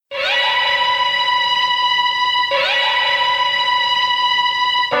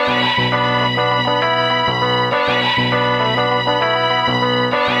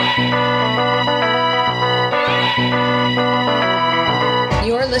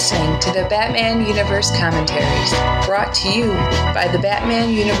listening to the Batman Universe Commentaries, brought to you by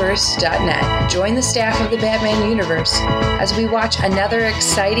thebatmanuniverse.net. Join the staff of the Batman Universe as we watch another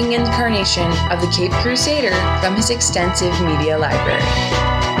exciting incarnation of the Caped Crusader from his extensive media library.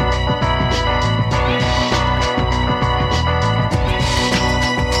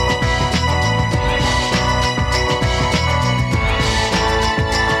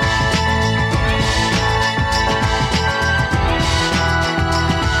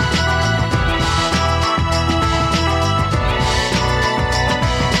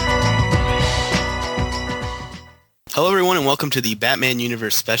 Hello everyone and welcome to the Batman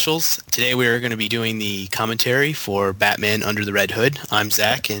Universe Specials. Today we are going to be doing the commentary for Batman Under the Red Hood. I'm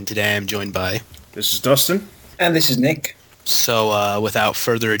Zach and today I'm joined by... This is Dustin. And this is Nick. So without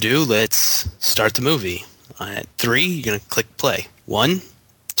further ado, let's start the movie. At 3, you're going to click play. 1,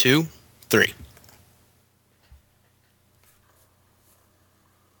 2, 3.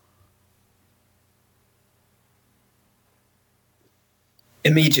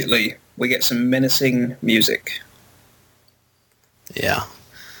 Immediately, we get some menacing music. Yeah.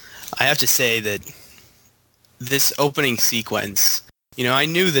 I have to say that this opening sequence, you know, I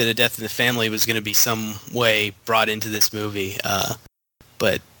knew that a death in the family was going to be some way brought into this movie,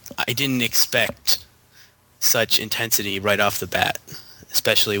 but I didn't expect such intensity right off the bat,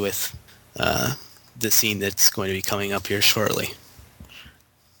 especially with the scene that's going to be coming up here shortly.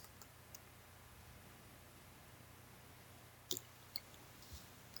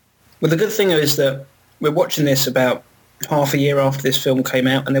 Well, the good thing is that we're watching this about half a year after this film came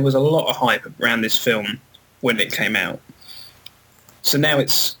out, and there was a lot of hype around this film when it came out. So now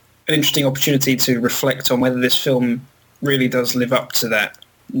it's an interesting opportunity to reflect on whether this film really does live up to that,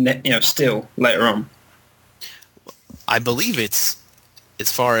 still later on. I believe it's,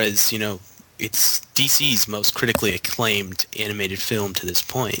 as far as, it's DC's most critically acclaimed animated film to this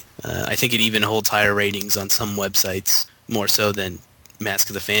point. I think it even holds higher ratings on some websites, more so than Mask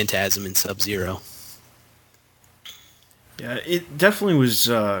of the Phantasm and Sub-Zero. Yeah, it definitely was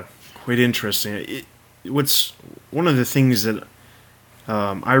quite interesting. What's one of the things that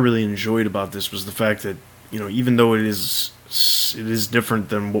I really enjoyed about this was the fact that, even though it is different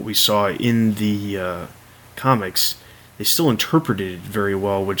than what we saw in the comics, they still interpreted it very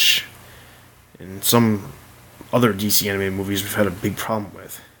well, which in some other DC animated movies we've had a big problem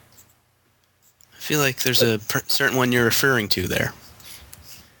with. I feel like there's a certain one you're referring to there.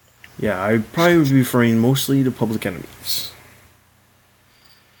 Yeah, I'd probably be referring mostly to Public Enemies.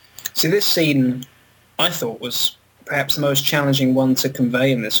 See, this scene, I thought, was perhaps the most challenging one to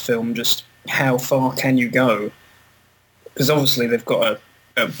convey in this film, just how far can you go? Because obviously they've got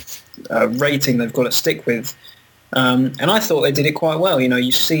a rating they've got to stick with. And I thought they did it quite well.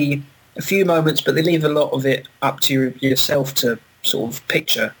 You see a few moments, but they leave a lot of it up to yourself to sort of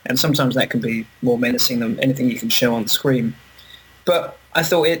picture. And sometimes that can be more menacing than anything you can show on the screen. But I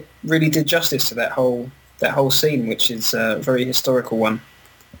thought it really did justice to that whole scene, which is a very historical one.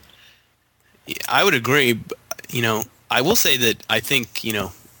 Yeah, I would agree. I will say that I think,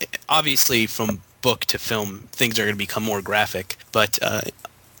 obviously from book to film, things are going to become more graphic. But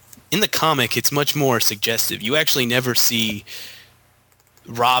in the comic, it's much more suggestive. You actually never see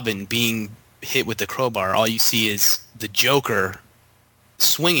Robin being hit with the crowbar. All you see is the Joker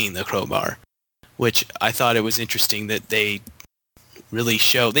swinging the crowbar, which I thought it was interesting that they really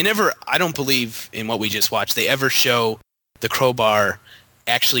show. They never, I don't believe in what we just watched, they ever show the crowbar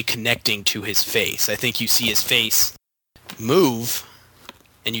actually connecting to his face. I think you see his face move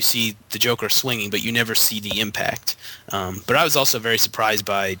and you see the Joker swinging, but you never see the impact. But I was also very surprised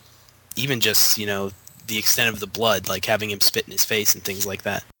by even just, the extent of the blood, like having him spit in his face and things like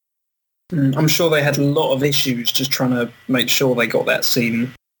that. I'm sure they had a lot of issues just trying to make sure they got that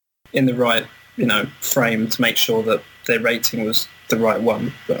scene in the right, frame to make sure that their rating was the right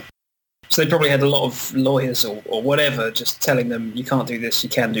one. So they probably had a lot of lawyers or whatever just telling them, you can't do this, you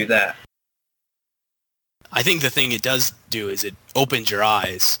can do that. I think the thing it does do is it opens your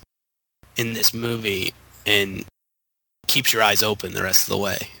eyes in this movie and keeps your eyes open the rest of the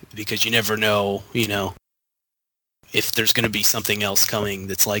way, because you never know, if there's going to be something else coming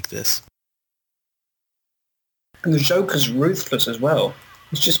that's like this. And the Joker's ruthless as well.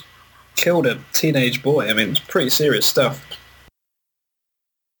 He's just killed a teenage boy. I mean, it's pretty serious stuff.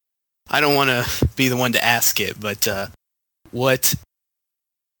 I don't want to be the one to ask it, but what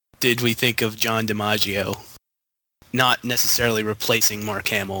did we think of John DiMaggio? Not necessarily replacing Mark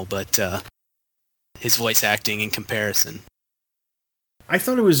Hamill, but his voice acting in comparison. I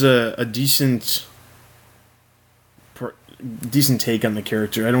thought it was a decent take on the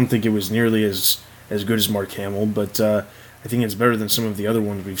character. I don't think it was nearly as good as Mark Hamill, but I think it's better than some of the other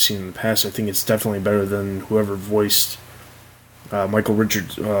ones we've seen in the past. I think it's definitely better than whoever voiced Michael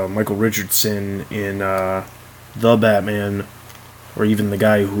Richardson in The Batman, or even the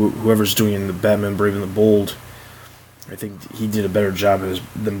guy whoever's doing the Batman Brave and the Bold. I think he did a better job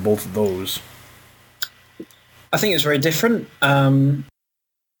than both of those. I think it's very different.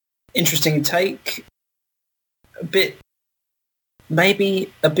 Interesting take.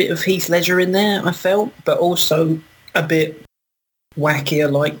 Maybe a bit of Heath Ledger in there, I felt, but also a bit wackier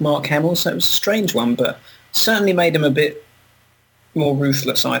like Mark Hamill, so it was a strange one, but certainly made him a bit more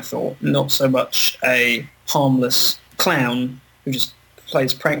ruthless, I thought. Not so much a harmless clown who just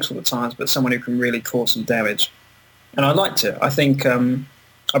plays pranks all the time, but someone who can really cause some damage. And I liked it. I think I'd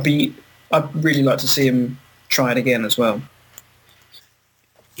really like to see him try it again as well.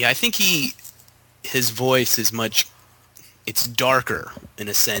 Yeah, I think his voice is it's darker in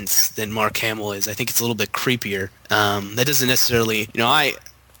a sense than Mark Hamill is. I think it's a little bit creepier. That doesn't necessarily, I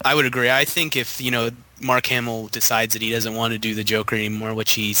would agree. I think if, Mark Hamill decides that he doesn't want to do the Joker anymore,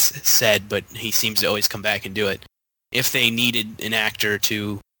 which he's said, but he seems to always come back and do it. If they needed an actor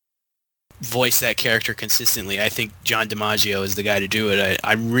to voice that character consistently, I think John DiMaggio is the guy to do it.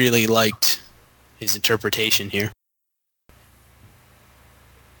 I really liked his interpretation here.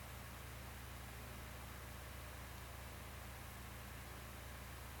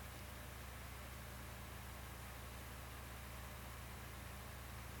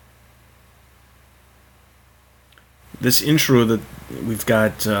 This intro that we've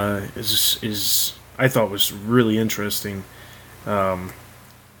got is I thought was really interesting.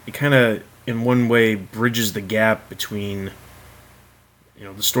 It kind of, in one way, bridges the gap between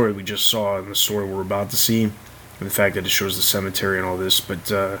the story we just saw and the story we're about to see, and the fact that it shows the cemetery and all this.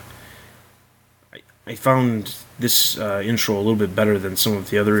 But I found this intro a little bit better than some of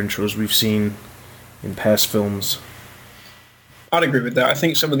the other intros we've seen in past films. I'd agree with that. I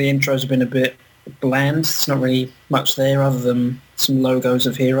think some of the intros have been a bit bland. It's not really much there other than some logos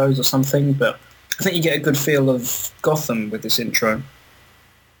of heroes or something, but I think you get a good feel of Gotham with this intro.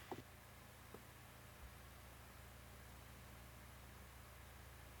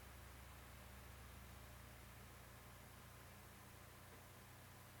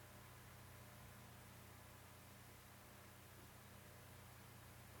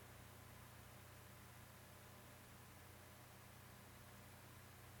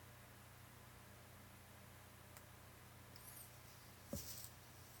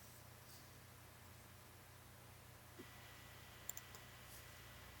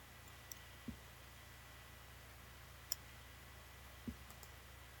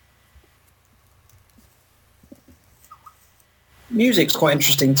 Music's quite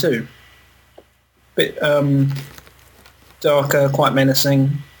interesting too. Bit darker, quite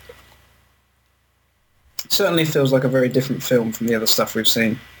menacing. Certainly feels like a very different film from the other stuff we've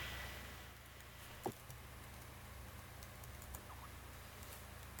seen.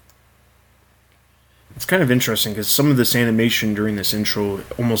 It's kind of interesting because some of this animation during this intro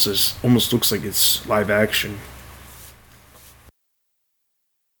almost looks like it's live action.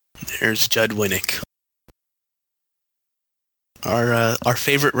 There's Judd Winnick, our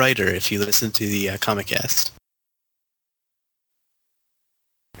favorite writer, if you listen to the Comic Cast.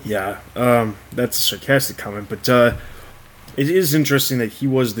 Yeah, that's a sarcastic comment, but it is interesting that he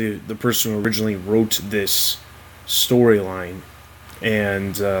was the person who originally wrote this storyline,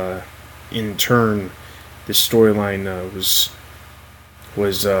 and in turn, this storyline was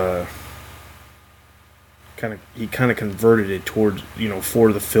kind of converted it toward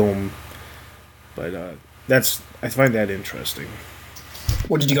for the film, but I find that interesting.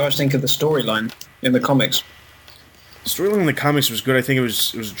 What did you guys think of the storyline in the comics? The storyline in the comics was good. I think it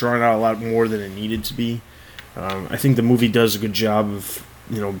was drawn out a lot more than it needed to be. I think the movie does a good job of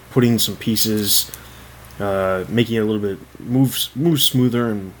putting some pieces, making it a little bit move smoother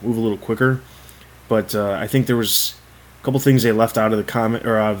and move a little quicker. But I think there was a couple things they left out of the comic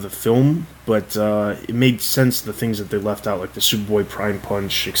or out of the film, but it made sense, the things that they left out, like the Superboy Prime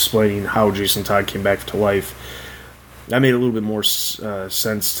Punch explaining how Jason Todd came back to life. That made a little bit more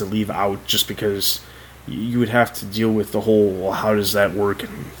sense to leave out, just because you would have to deal with the whole, well, how does that work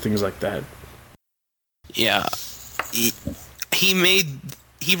and things like that. Yeah, he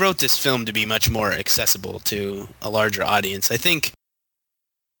wrote this film to be much more accessible to a larger audience. I think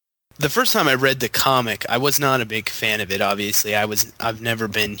the first time I read the comic, I was not a big fan of it. Obviously, I've never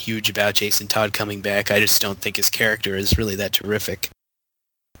been huge about Jason Todd coming back. I just don't think his character is really that terrific.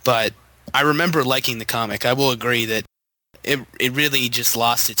 But I remember liking the comic. I will agree that it really just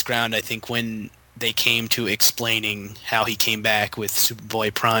lost its ground, I think, when they came to explaining how he came back with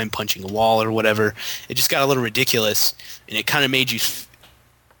Superboy Prime punching a wall or whatever, it just got a little ridiculous, and it kind of made you...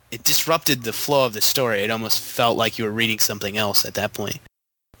 It disrupted the flow of the story. It almost felt like you were reading something else at that point.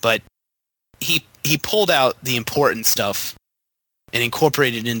 But he pulled out the important stuff and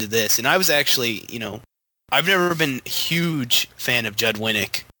incorporated it into this. And I was actually, I've never been a huge fan of Judd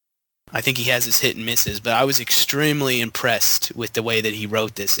Winnick. I think he has his hit and misses, but I was extremely impressed with the way that he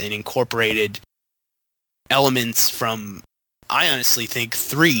wrote this and incorporated elements from, I honestly think,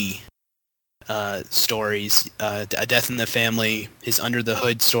 3 stories, A Death in the Family, his Under the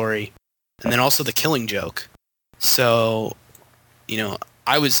Hood story, and then also The Killing Joke. So,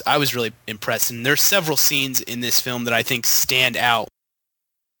 I was really impressed, and there's several scenes in this film that I think stand out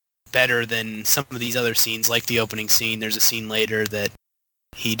better than some of these other scenes, like the opening scene. There's a scene later that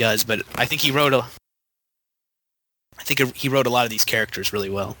he does, but I think he wrote a lot of these characters really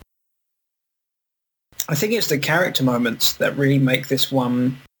well. I think it's the character moments that really make this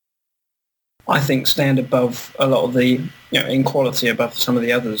one, I think, stand above a lot of the, in quality above some of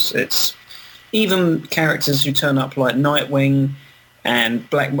the others. It's even characters who turn up like Nightwing and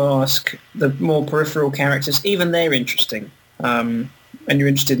Black Mask, the more peripheral characters, even they're interesting. And you're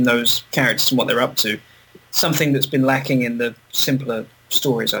interested in those characters and what they're up to. Something that's been lacking in the simpler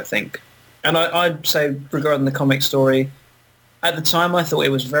stories, I think. And I'd say, regarding the comic story, at the time I thought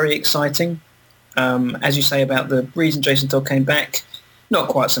it was very exciting. As you say about the reason Jason Todd came back, not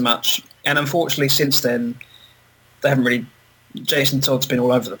quite so much. And unfortunately, since then, they haven't really... Jason Todd's been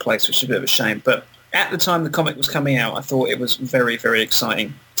all over the place, which is a bit of a shame. But at the time the comic was coming out, I thought it was very, very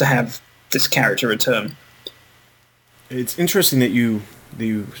exciting to have this character return. It's interesting that you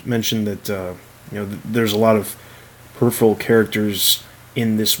mentioned that there's a lot of peripheral characters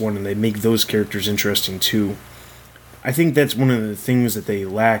in this one, and they make those characters interesting too. I think that's one of the things that they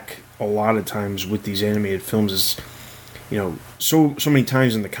lack a lot of times with these animated films is, so many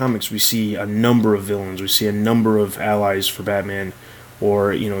times in the comics we see a number of villains, we see a number of allies for Batman,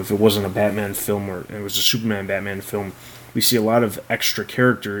 or, if it wasn't a Batman film or it was a Superman-Batman film, we see a lot of extra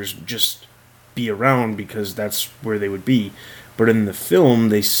characters just be around because that's where they would be. But in the film,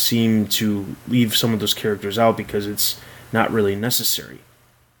 they seem to leave some of those characters out because it's not really necessary.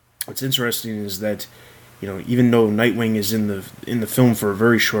 What's interesting is that, even though Nightwing is in the film for a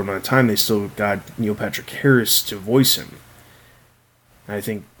very short amount of time, they still got Neil Patrick Harris to voice him. And I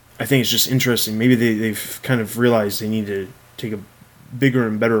think it's just interesting. Maybe they've kind of realized they need to take a bigger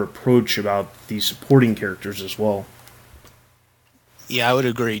and better approach about these supporting characters as well. Yeah, I would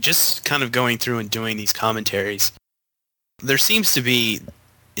agree. Just kind of going through and doing these commentaries, there seems to be,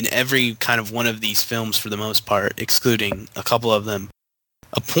 in every kind of one of these films for the most part, excluding a couple of them,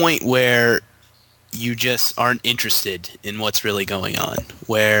 a point where you just aren't interested in what's really going on.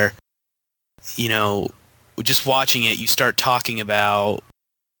 Where, just watching it, you start talking about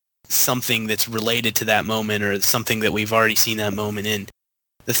something that's related to that moment or something that we've already seen that moment in.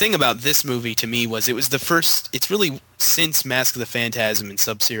 The thing about this movie to me was it was the first, it's really, since Mask of the Phantasm and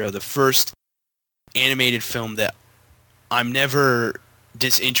Sub-Zero, the first animated film that I'm never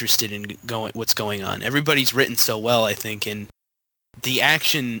disinterested in what's going on. Everybody's written so well, I think, and the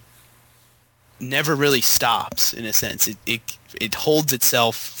action never really stops, in a sense. It holds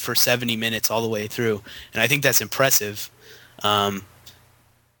itself for 70 minutes all the way through, and I think that's impressive.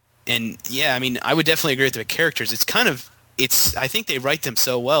 And yeah, I mean, I would definitely agree with the characters. I think they write them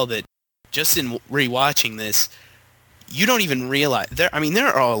so well that just in rewatching this, you don't even realize there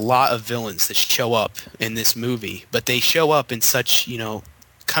are a lot of villains that show up in this movie, but they show up in such,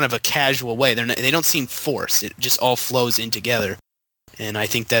 kind of a casual way. They don't seem forced. It just all flows in together. And I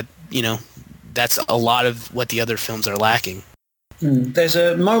think that, that's a lot of what the other films are lacking. There's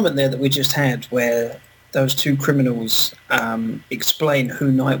a moment there that we just had where those two criminals explain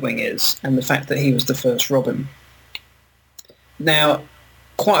who Nightwing is and the fact that he was the first Robin. Now,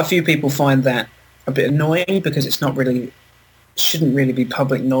 quite a few people find that a bit annoying because shouldn't really be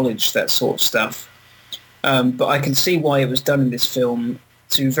public knowledge, that sort of stuff. But I can see why it was done in this film,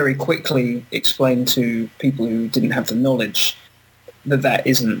 to very quickly explain to people who didn't have the knowledge that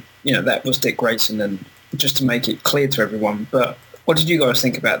isn't, that was Dick Grayson, and just to make it clear to everyone. But what did you guys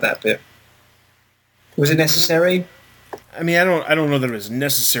think about that bit? Was it necessary? I mean, I don't know that it was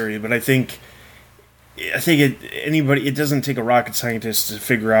necessary, but I think it doesn't take a rocket scientist to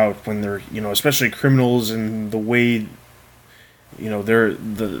figure out when they're, especially criminals and the way, they're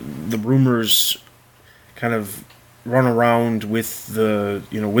the rumors kind of run around with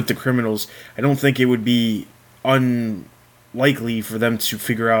the criminals. I don't think it would be unlikely for them to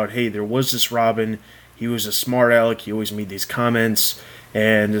figure out, hey, there was this Robin, he was a smart aleck, he always made these comments,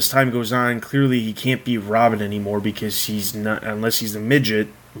 And as time goes on, clearly he can't be Robin anymore because he's not, unless he's a midget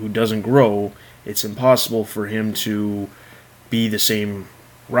who doesn't grow, it's impossible for him to be the same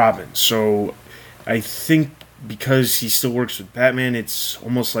Robin. So I think because he still works with Batman, it's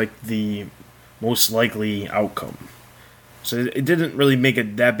almost like the most likely outcome. So it didn't really make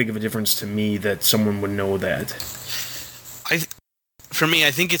that big of a difference to me that someone would know that. For me,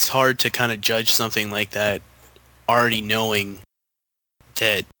 I think it's hard to kind of judge something like that already knowing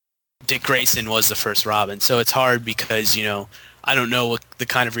that Dick Grayson was the first Robin. So it's hard because, I don't know what the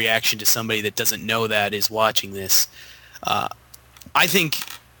kind of reaction to somebody that doesn't know that is watching this. I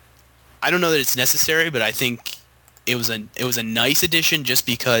don't know that it's necessary, but I think it was a nice addition just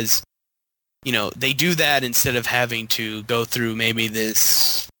because, they do that instead of having to go through maybe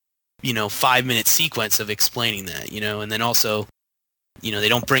this, 5-minute sequence of explaining that, and then also, they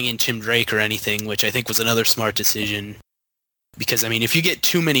don't bring in Tim Drake or anything, which I think was another smart decision. Because, if you get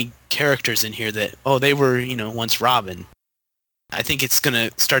too many characters in here that, they were, once Robin, I think it's going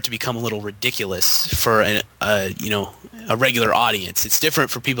to start to become a little ridiculous for a regular audience. It's different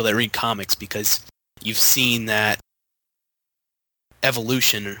for people that read comics because you've seen that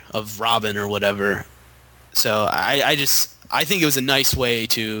evolution of Robin or whatever. So I think it was a nice way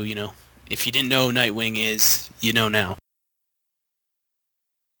to, if you didn't know who Nightwing is, you know now.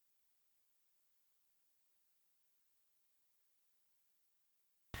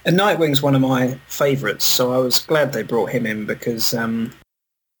 And Nightwing's one of my favourites, so I was glad they brought him in because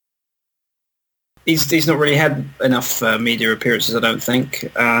he's not really had enough media appearances, I don't think.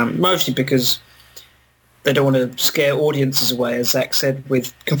 Mostly because they don't want to scare audiences away, as Zach said,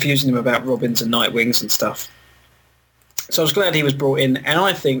 with confusing them about Robins and Nightwings and stuff. So I was glad he was brought in, and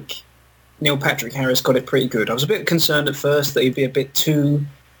I think Neil Patrick Harris got it pretty good. I was a bit concerned at first that he'd be a bit too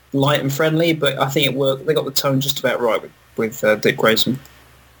light and friendly, but I think it worked. They got the tone just about right with Dick Grayson.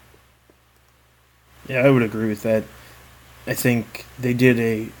 Yeah, I would agree with that. I think they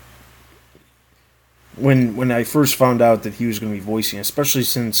did when I first found out that he was going to be voicing, especially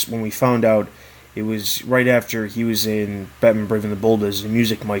since when we found out it was right after he was in Batman Brave and the Bold as the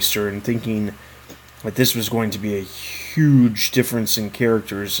Music Meister, and thinking that this was going to be a huge difference in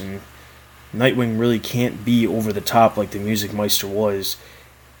characters, and Nightwing really can't be over the top like the Music Meister was.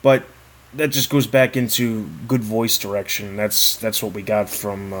 But that just goes back into good voice direction. That's what we got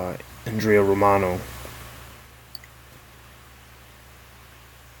from Andrea Romano.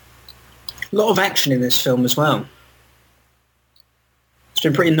 A lot of action in this film as well. It's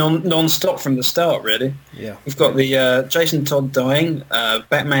been pretty non-stop from the start, really. Yeah. We've got the Jason Todd dying,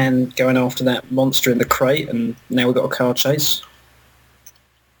 Batman going after that monster in the crate, and now we've got a car chase.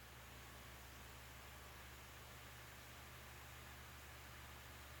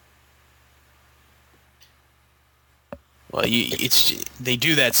 Well, they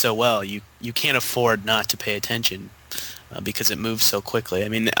do that so well. You can't afford not to pay attention because it moves so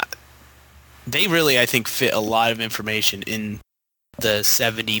quickly. They really, I think, fit a lot of information in the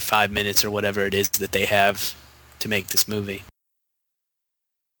 75 minutes or whatever it is that they have to make this movie.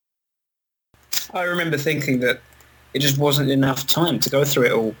 I remember thinking that it just wasn't enough time to go through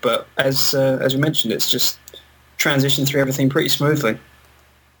it all, but as we mentioned, it's just transitioned through everything pretty smoothly.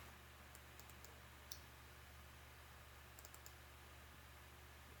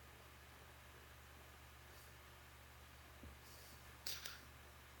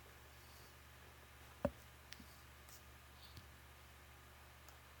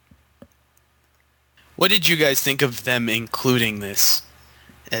 What did you guys think of them including this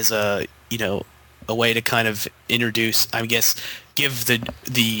as a way to kind of introduce, I guess, give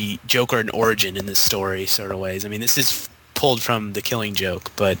the Joker an origin in this story sort of ways? This is pulled from The Killing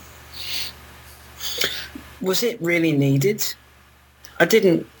Joke, but was it really needed? I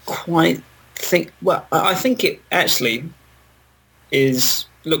didn't quite think. Well, I think it actually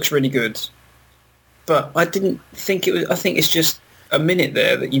looks really good, but I didn't think it was. I think it's just a minute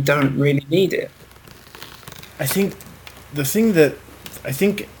there that you don't really need it. I think the thing that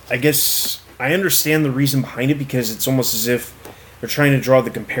I guess I understand the reason behind it, because it's almost as if they're trying to draw the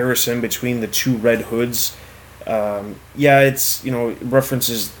comparison between the two Red Hoods. It's it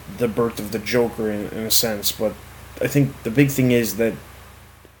references the birth of the Joker in a sense, but I think the big thing is that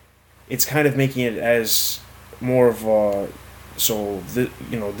it's kind of making it as more of a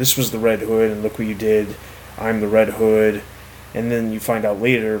this was the Red Hood and look what you did. I'm the Red Hood, and then you find out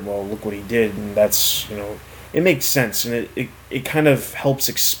later, well, look what he did, and that's it makes sense, and it kind of helps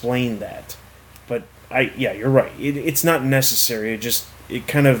explain that. But you're right. It's not necessary. It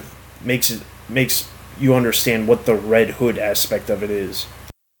kind of makes you understand what the Red Hood aspect of it is.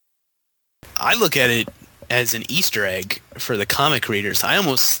 I look at it as an Easter egg for the comic readers. I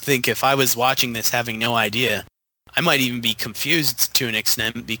almost think if I was watching this having no idea, I might even be confused to an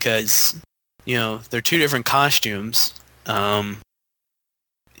extent because, they're two different costumes. And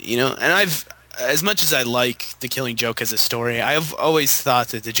as much as I like The Killing Joke as a story, I've always thought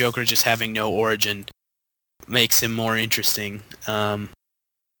that the Joker just having no origin makes him more interesting. And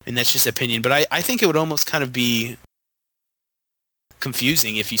that's just opinion. But I think it would almost kind of be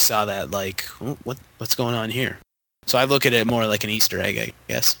confusing if you saw that, like, what's going on here? So I look at it more like an Easter egg, I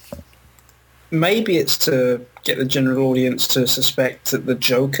guess. Maybe it's to get the general audience to suspect that the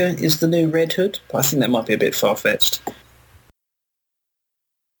Joker is the new Red Hood, but I think that might be a bit far-fetched.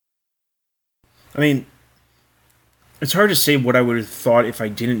 I mean, it's hard to say what I would have thought if I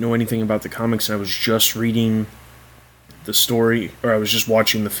didn't know anything about the comics and I was just reading the story, or I was just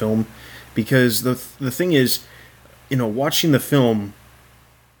watching the film, because the thing is, watching the film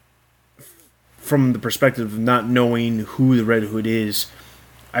from the perspective of not knowing who the Red Hood is,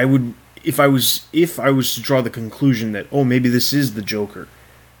 I would, if I was to draw the conclusion that, oh, maybe this is the Joker,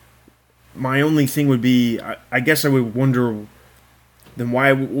 my only thing would be, I guess I would wonder, then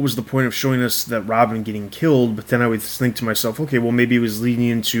what was the point of showing us that Robin getting killed? But then I would think to myself, okay, well, maybe it was leading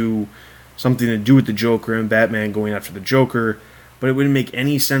into something to do with the Joker and Batman going after the Joker, but it wouldn't make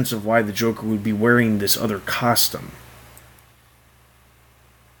any sense of why the Joker would be wearing this other costume.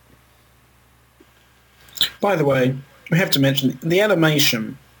 By the way, we have to mention the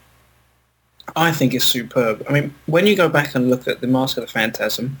animation, I think, is superb. I mean, when you go back and look at The Mask of the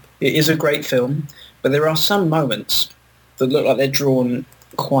Phantasm, it is a great film, but there are some moments that look like they're drawn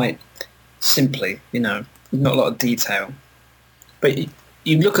quite simply, not a lot of detail. But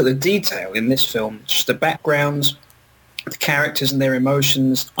you look at the detail in this film, just the backgrounds, the characters and their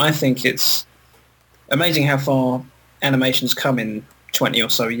emotions. I think it's amazing how far animation's come in 20 or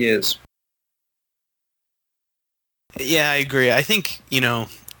so years. Yeah, I agree. I think, the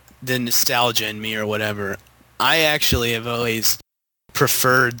nostalgia in me or whatever, I actually have always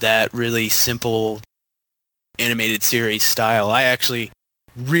preferred that really simple animated series style. I actually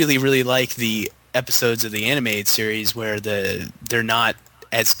really, really like the episodes of the animated series where they're not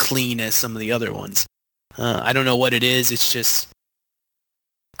as clean as some of the other ones. I don't know what it is. It's just,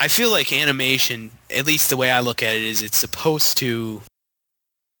 I feel like animation, at least the way I look at it, is it's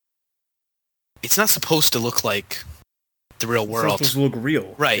not supposed to look like the real world. It's supposed to look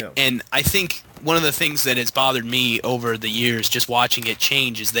real. Right. Yeah. And I think one of the things that has bothered me over the years just watching it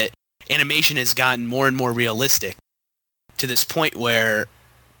change is that animation has gotten more and more realistic to this point where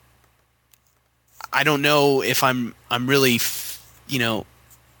I don't know if I'm really, I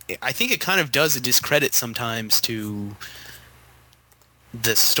think it kind of does a discredit sometimes to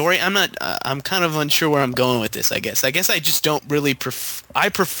the story. I'm kind of unsure where I'm going with this, I guess. I just don't really I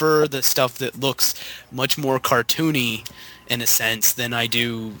prefer the stuff that looks much more cartoony in a sense than I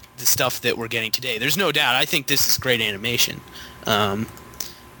do the stuff that we're getting today. There's no doubt. I think this is great animation.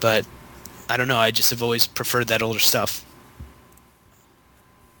 But I don't know. I just have always preferred that older stuff.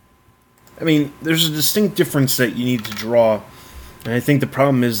 I mean, there's a distinct difference that you need to draw, and I think the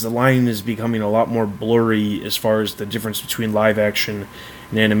problem is the line is becoming a lot more blurry as far as the difference between live action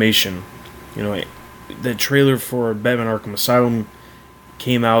and animation. The trailer for Batman Arkham Asylum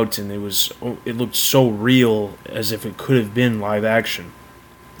came out, and it looked so real as if it could have been live action.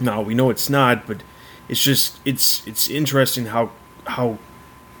 Now, we know it's not, but it's just it's interesting how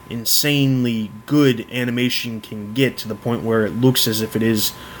insanely good animation can get to the point where it looks as if it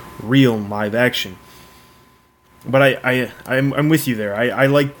is real in live action. But I'm with you there. I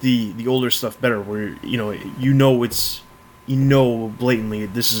like the older stuff better, where blatantly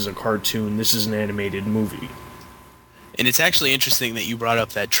this is a cartoon, this is an animated movie. And it's actually interesting that you brought up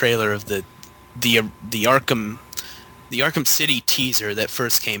that trailer of the Arkham City teaser that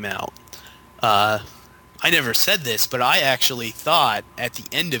first came out. I never said this, but I actually thought at the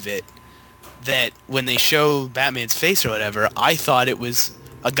end of it that when they show Batman's face or whatever, I thought it was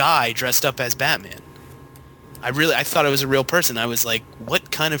a guy dressed up as Batman. I thought it was a real person. I was like,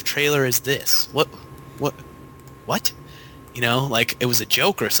 what kind of trailer is this? What? Like it was a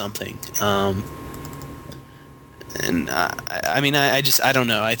joke or something. And I don't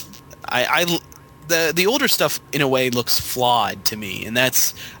know. The older stuff in a way looks flawed to me, and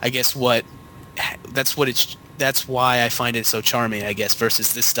that's why I find it so charming, I guess,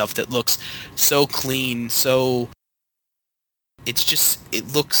 versus this stuff that looks so clean,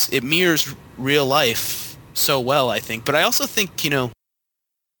 it mirrors real life so well, I think. But I also think,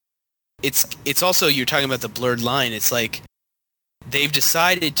 it's also, you're talking about the blurred line, it's like they've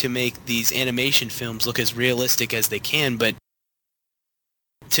decided to make these animation films look as realistic as they can, but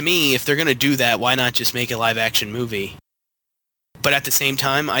to me, if they're going to do that, why not just make a live-action movie? But at the same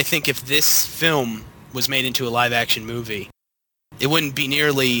time, I think if this film was made into a live-action movie, it wouldn't be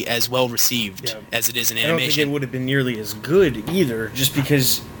nearly as well received as it is in animation. I don't think it would have been nearly as good either, just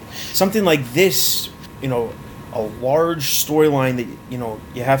because something like this, a large storyline that,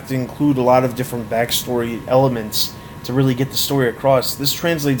 you have to include a lot of different backstory elements to really get the story across. This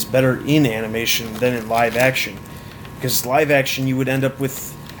translates better in animation than in live action. Because live action, you would end up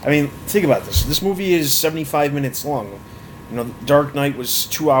with... think about this. This movie is 75 minutes long. Dark Knight was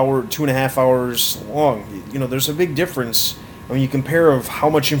 2.5 hours long. There's a big difference. When you compare of how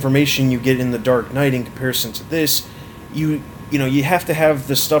much information you get in The Dark Knight in comparison to this, you have to have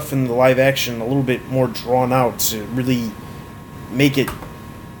the stuff in the live action a little bit more drawn out to really make it,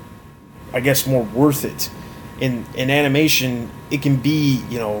 I guess, more worth it. In animation, it can be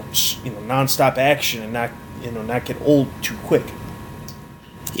nonstop action and not get old too quick.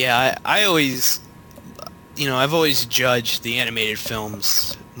 Yeah, I always, I've always judged the animated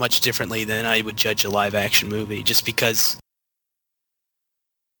films much differently than I would judge a live action movie, just because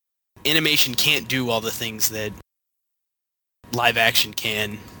animation can't do all the things that live action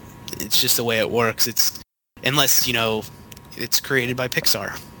can. It's just the way it works. Unless it's created by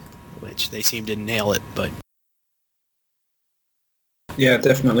Pixar, which they seem to nail it. But yeah,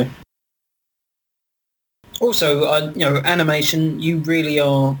 definitely. Also, animation. You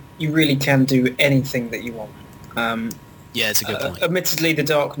really can do anything that you want. Yeah, it's a good point. Admittedly, The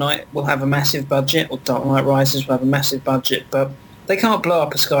Dark Knight will have a massive budget, or Dark Knight Rises will have a massive budget, but they can't blow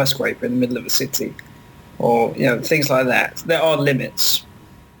up a skyscraper in the middle of a city, or things like that. There are limits.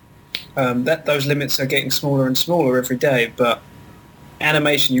 Those limits are getting smaller and smaller every day. But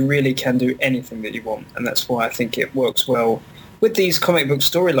animation, you really can do anything that you want, and that's why I think it works well with these comic book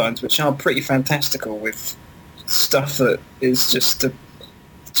storylines, which are pretty fantastical, with stuff that is just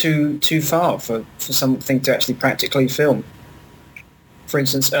too far for something to actually practically film. For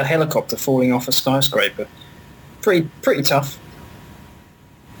instance, a helicopter falling off a skyscraper. Pretty tough.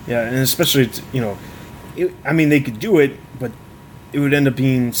 Yeah, and especially, they could do it, but it would end up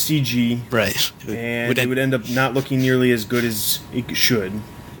being CG. Right. It would end up not looking nearly as good as it should.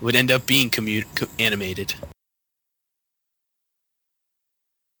 It would end up being animated.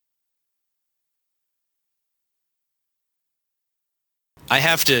 I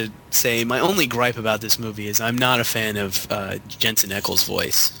have to say, my only gripe about this movie is I'm not a fan of Jensen Ackles'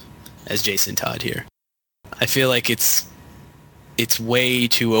 voice as Jason Todd here. I feel like it's way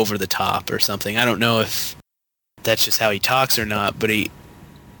too over the top or something. I don't know if that's just how he talks or not, but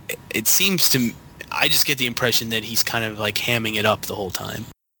it seems to... I just get the impression that he's kind of like hamming it up the whole time.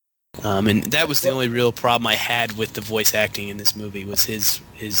 And that was the only real problem I had with the voice acting in this movie, was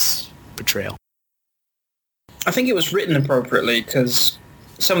his portrayal. I think it was written appropriately, because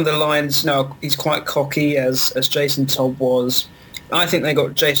some of the lines, he's quite cocky, as Jason Todd was. I think they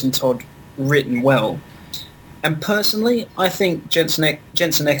got Jason Todd written well. And personally, I think Jensen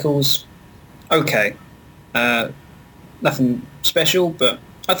Ackles, okay. Nothing special, but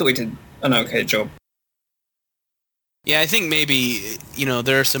I thought he did an okay job. Yeah, I think maybe,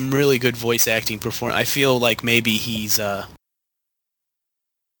 there are some really good voice acting I feel like maybe he's... I'm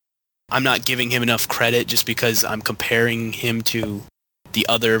not giving him enough credit just because I'm comparing him to the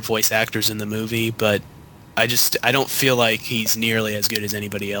other voice actors in the movie, but I don't feel like he's nearly as good as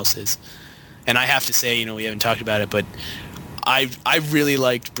anybody else is. And I have to say, we haven't talked about it, but I really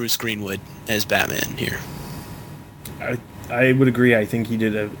liked Bruce Greenwood as Batman here. I would agree. I think he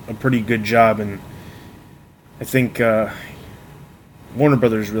did a pretty good job, and I think Warner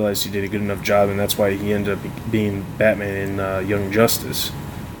Brothers realized he did a good enough job, and that's why he ended up being Batman in Young Justice.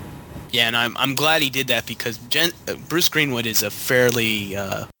 Yeah, and I'm glad he did that, because Bruce Greenwood is a fairly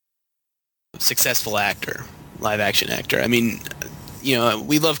successful actor, live-action actor. I mean,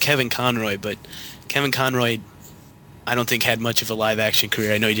 we love Kevin Conroy, but Kevin Conroy, I don't think had much of a live-action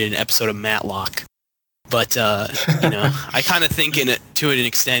career. I know he did an episode of Matlock, but I kind of think to an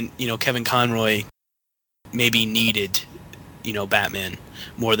extent, Kevin Conroy maybe needed, Batman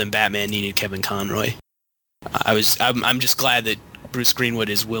more than Batman needed Kevin Conroy. I'm just glad that Bruce Greenwood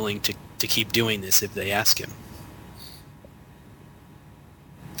is willing to keep doing this if they ask him.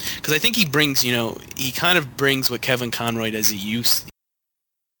 Because I think he brings, he kind of brings what Kevin Conroy does. You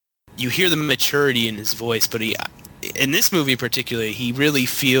hear the maturity in his voice, but in this movie particularly, he really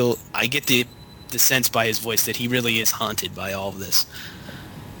I get the sense by his voice that he really is haunted by all of this.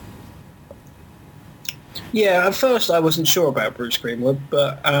 Yeah, at first I wasn't sure about Bruce Greenwood,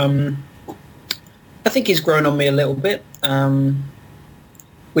 but I think he's grown on me a little bit.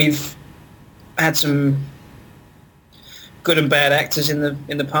 We've had some good and bad actors in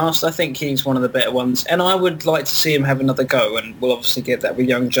the past. I think he's one of the better ones, and I would like to see him have another go. And we'll obviously get that with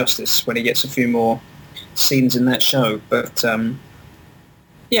Young Justice when he gets a few more scenes in that show. But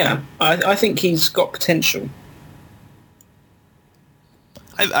yeah, I think he's got potential.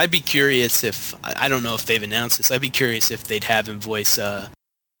 I'd be curious if, I don't know if they've announced this, I'd be curious if they'd have him voice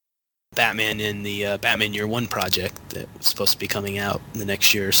Batman in the Batman Year One project that was supposed to be coming out in the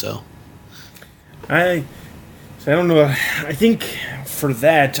next year or so. I don't know. I think for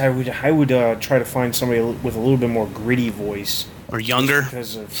that, I would try to find somebody with a little bit more gritty voice. Or younger?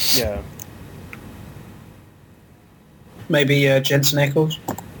 Because of, yeah. Maybe Jensen Ackles?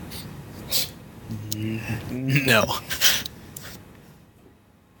 No.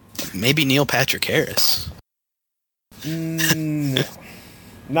 Maybe Neil Patrick Harris. No.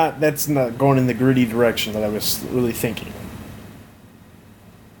 That's not going in the gritty direction that I was really thinking.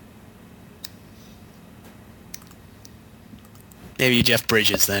 Maybe Jeff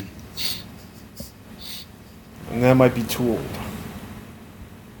Bridges then. And that might be too old.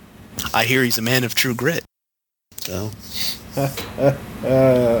 I hear he's a man of true grit. So.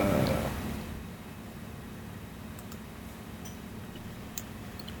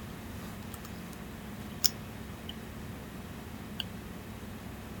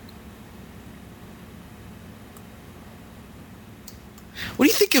 What do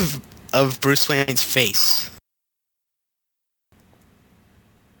you think of Bruce Wayne's face?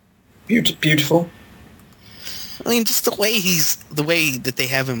 Beautiful. I mean, just the way that they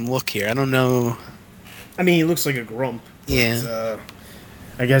have him look here. I don't know. I mean, he looks like a grump. Yeah. But,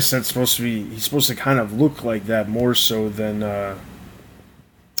 I guess that's supposed to be. He's supposed to kind of look like that more so than,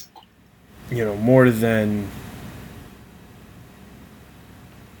 more than,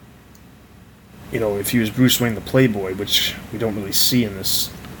 if he was Bruce Wayne the Playboy, which we don't really see in this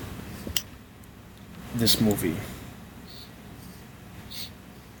movie.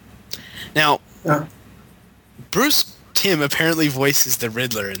 Now, Bruce Timm apparently voices the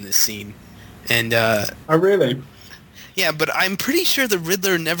Riddler in this scene, and oh really? Yeah, but I'm pretty sure the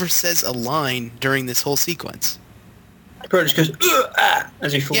Riddler never says a line during this whole sequence. He probably just goes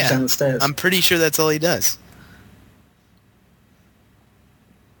as he falls down the stairs. I'm pretty sure that's all he does.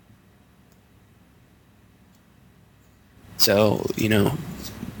 So,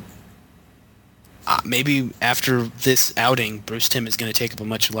 maybe after this outing, Bruce Timm is going to take up a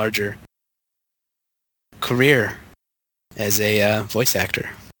much larger career as a voice actor.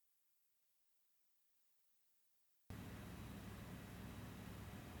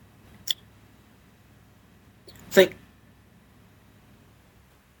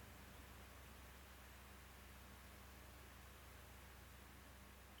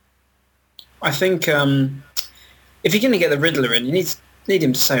 I think if you're going to get the Riddler in, you need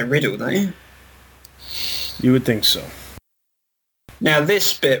him to say a riddle, don't you? You would think so. Now,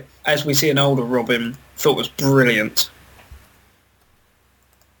 this bit, as we see an older Robin, thought was brilliant.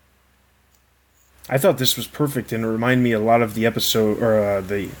 I thought this was perfect, and it reminded me a lot of the episode or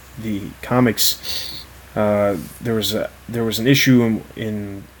the comics. There was an issue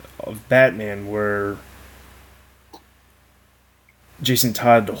of Batman where Jason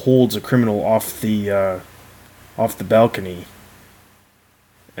Todd holds a criminal off the balcony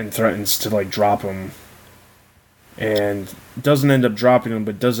and threatens to drop him, and doesn't end up dropping him,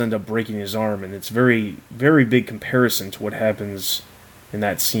 but does end up breaking his arm, and it's very, very big comparison to what happens in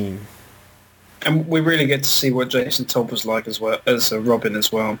that scene. And we really get to see what Jason Todd was like as well as Robin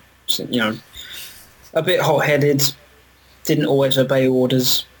as well. So, a bit hot-headed, didn't always obey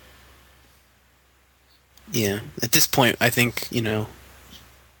orders. Yeah, at this point, I think,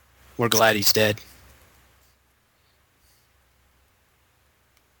 we're glad he's dead.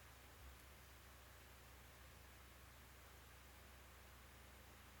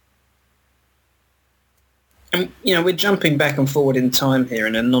 And, we're jumping back and forward in time here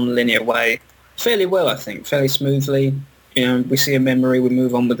in a non-linear way. Fairly well, I think. Fairly smoothly. We see a memory, we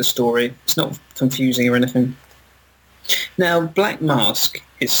move on with the story. It's not confusing or anything. Now, Black Mask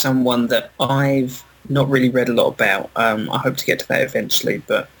is someone that I've not really read a lot about. I hope to get to that eventually,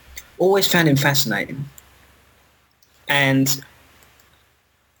 but always found him fascinating. But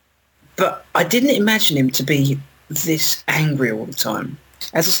I didn't imagine him to be this angry all the time.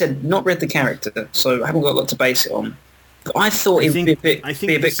 As I said, not read the character, so I haven't got a lot to base it on. But I thought it would be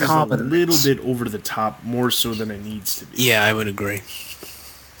a bit calmer than this. A little bit over the top, more so than it needs to be. Yeah, I would agree.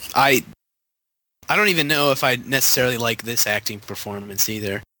 I don't even know if I necessarily like this acting performance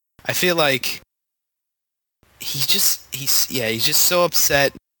either. I feel like he's just so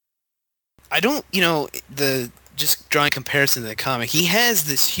upset. I don't, just drawing comparison to the comic, he has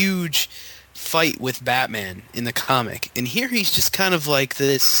this huge fight with Batman in the comic, and here he's just kind of like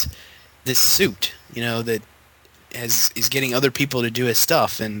this suit, that is getting other people to do his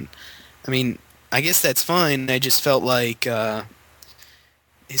stuff. And I mean, I guess that's fine. I just felt like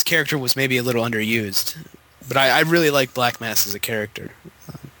his character was maybe a little underused, but I really like Black Mass as a character.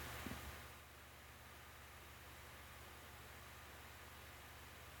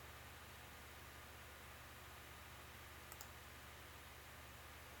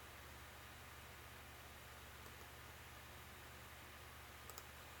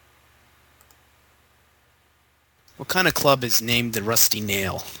 What kind of club is named the Rusty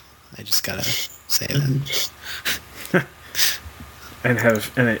Nail? I just gotta say that.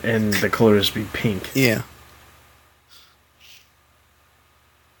 and the colors be pink. Yeah.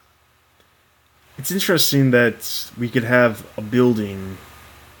 It's interesting that we could have a building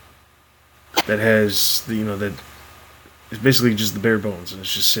that has that is basically just the bare bones and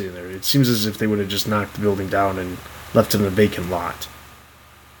it's just sitting there. It seems as if they would have just knocked the building down and left it in a vacant lot.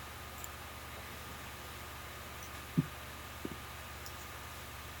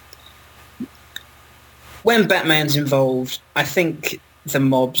 When Batman's involved, I think the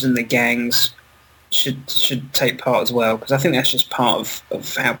mobs and the gangs should take part as well, because I think that's just part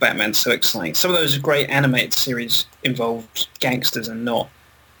of how Batman's so exciting. Some of those great animated series involved gangsters and not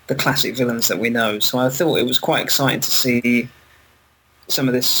the classic villains that we know. So I thought it was quite exciting to see some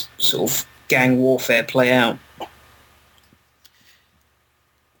of this sort of gang warfare play out.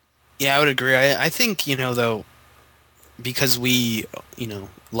 Yeah, I would agree. I think, though, because we,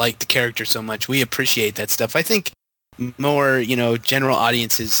 like the character so much, we appreciate that stuff. I think more, general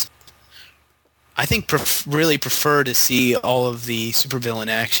audiences, I think really prefer to see all of the supervillain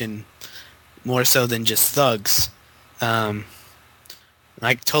action more so than just thugs. I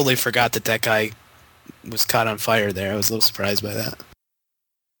totally forgot that guy was caught on fire there. I was a little surprised by that.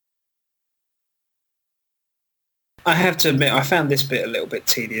 I have to admit, I found this bit a little bit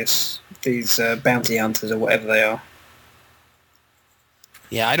tedious. These bounty hunters or whatever they are.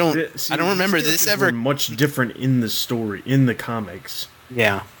 Yeah, I don't remember this ever much different in the story, in the comics.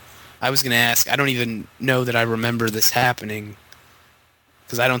 Yeah. I was going to ask, I don't even know that I remember this happening,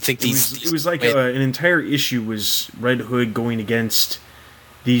 because I don't think it was like an entire issue was Red Hood going against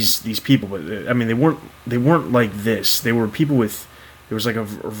these people, but I mean they weren't like this. They were people with, there was like a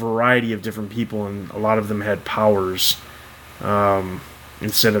variety of different people, and a lot of them had powers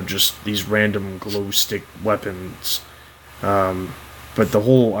instead of just these random glow stick weapons. But the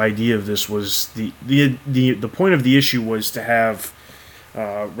whole idea of this was the point of the issue was to have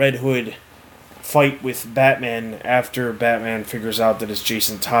Red Hood fight with Batman after Batman figures out that it's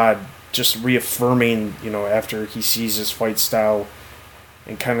Jason Todd, just reaffirming, after he sees his fight style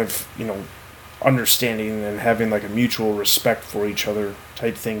and kind of, understanding and having like a mutual respect for each other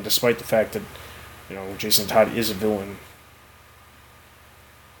type thing, despite the fact that, Jason Todd is a villain.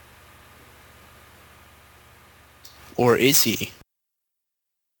 Or is he?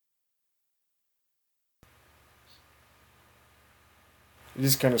 It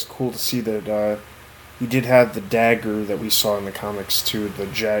is kind of cool to see that he did have the dagger that we saw in the comics too, the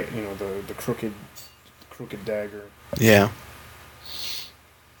the crooked dagger. Yeah.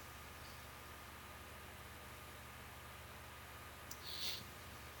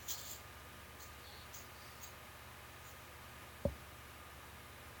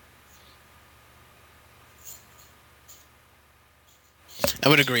 I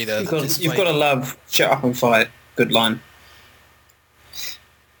would agree though. You've got to love "Shut Up and Fight." Good line.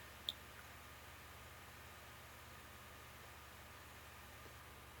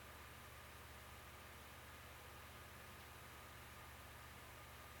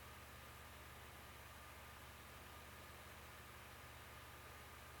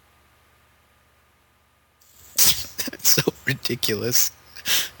 So ridiculous.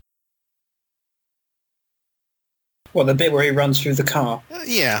 Well, the bit where he runs through the car.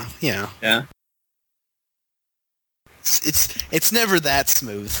 Yeah. Yeah. It's never that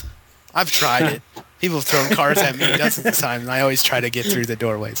smooth. I've tried it. People have thrown cars at me dozens of times, and I always try to get through the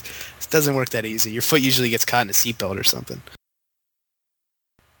doorways. It doesn't work that easy. Your foot usually gets caught in a seatbelt or something.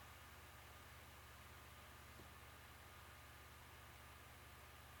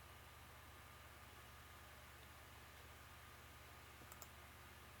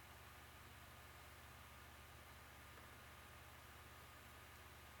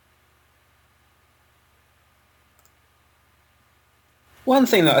 One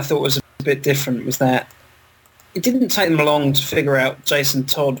thing that I thought was a bit different was that it didn't take them long to figure out Jason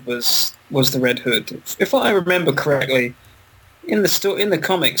Todd was the Red Hood. If I remember correctly, in the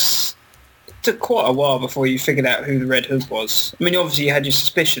comics, took quite a while before you figured out who the Red Hood was. I mean, obviously you had your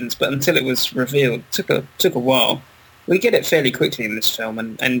suspicions, but until it was revealed, it took a while. We get it fairly quickly in this film,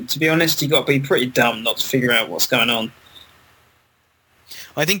 and to be honest, you got to be pretty dumb not to figure out what's going on.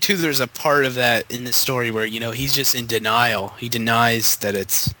 I think too, there's a part of that in the story where he's just in denial. He denies that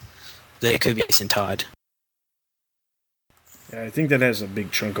it could be Jason Todd. Yeah, I think that has a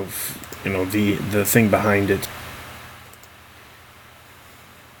big chunk of the thing behind it.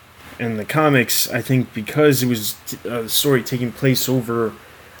 In the comics, I think because it was a story taking place over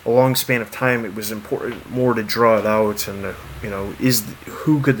a long span of time, it was important more to draw it out and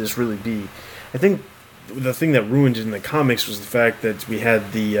who could this really be? I think the thing that ruined it in the comics was the fact that we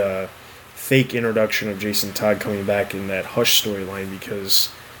had the fake introduction of Jason Todd coming back in that Hush storyline, because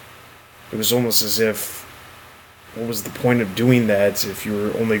it was almost as if, what was the point of doing that if you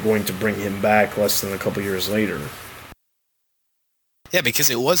were only going to bring him back less than a couple years later? Yeah, because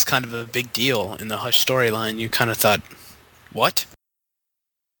it was kind of a big deal in the Hush storyline. You kind of thought, what?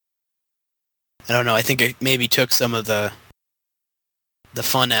 I don't know. I think it maybe took some of the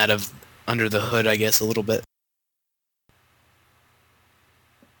fun out of Under the Hood, I guess, a little bit.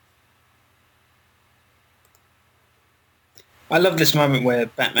 I love this moment where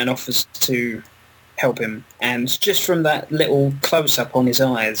Batman offers to help him, and just from that little close-up on his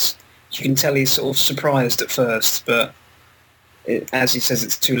eyes, you can tell he's sort of surprised at first, but as he says,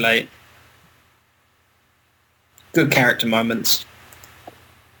 it's too late. Good character moments.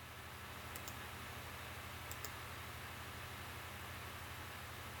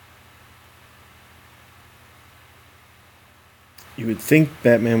 You would think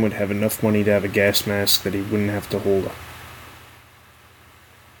Batman would have enough money to have a gas mask that he wouldn't have to hold up.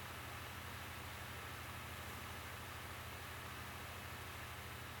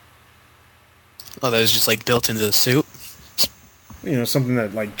 Oh, that was just like built into the suit? Something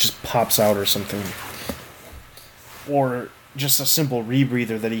that like just pops out or something. Or just a simple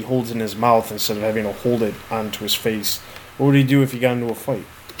rebreather that he holds in his mouth instead of having to hold it onto his face. What would he do if he got into a fight?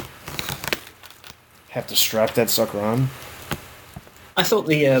 Have to strap that sucker on? I thought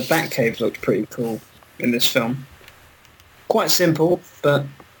the Batcave looked pretty cool in this film. Quite simple, but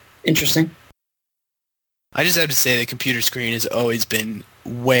interesting. I just have to say the computer screen has always been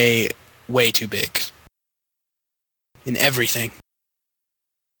way, way too big. In everything.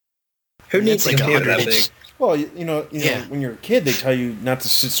 Who needs a computer that big? Well, when you're a kid, they tell you not to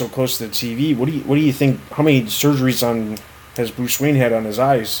sit so close to the TV. What do you think? How many surgeries has Bruce Wayne had on his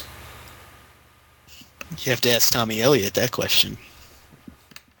eyes? You have to ask Tommy Elliott that question.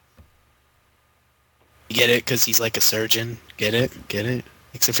 You get it? Because he's like a surgeon. Get it? Get it?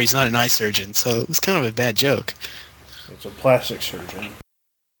 Except for he's not an eye surgeon, so it was kind of a bad joke. It's a plastic surgeon.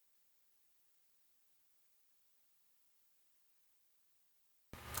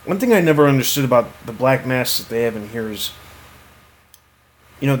 One thing I never understood about the black mask that they have in here is,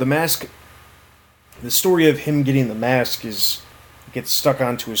 the mask, the story of him getting the mask is, it gets stuck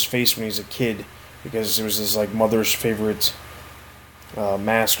onto his face when he's a kid, because it was his like mother's favorite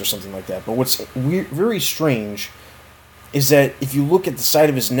mask or something like that. But what's very strange is that if you look at the side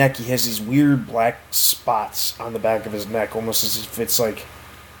of his neck, he has these weird black spots on the back of his neck, almost as if it's like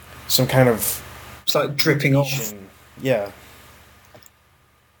some kind of... It's like dripping off. Yeah.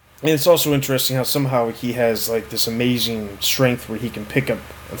 And it's also interesting how somehow he has like this amazing strength where he can pick up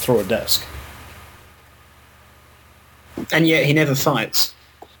and throw a desk. And yet he never fights.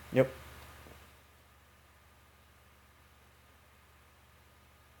 Yep.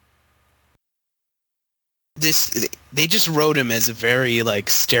 They just wrote him as a very like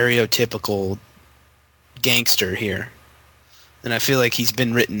stereotypical gangster here. And I feel like he's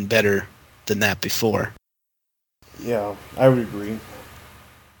been written better than that before. Yeah, I would agree.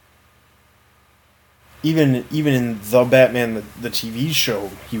 Even in The Batman, the TV show,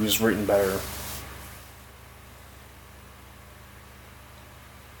 he was written better.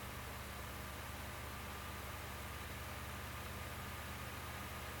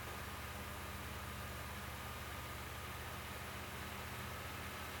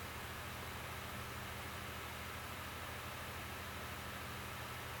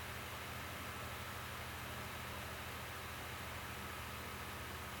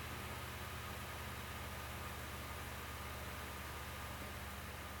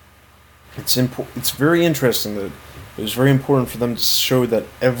 It's very interesting that it was very important for them to show that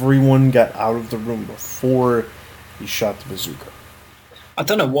everyone got out of the room before he shot the bazooka. I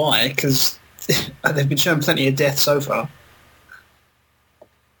don't know why, because they've been showing plenty of death so far.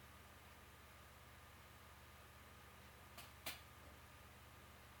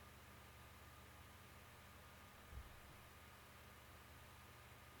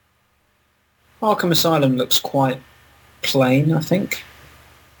 Arkham Asylum looks quite plain, I think.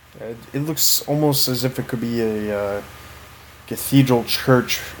 It looks almost as if it could be a cathedral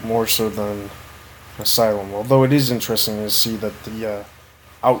church more so than asylum. Although it is interesting to see that the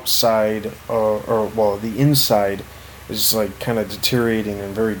outside, the inside is like kind of deteriorating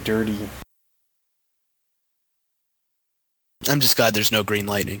and very dirty. I'm just glad there's no green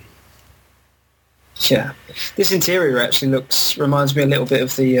lightning. Yeah. This interior actually reminds me a little bit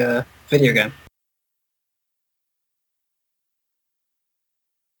of the video game.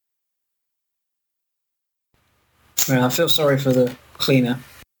 Yeah, I feel sorry for the cleaner.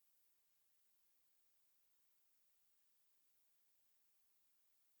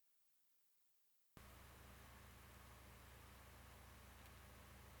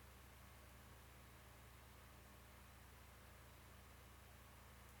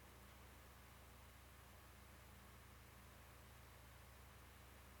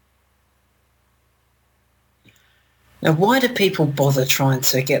 Now, why do people bother trying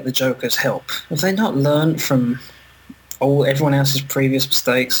to get the Joker's help? Have they not learned from everyone else's previous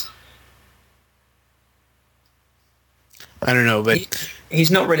mistakes? I don't know, but he's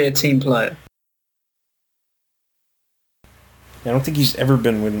not really a team player. I don't think he's ever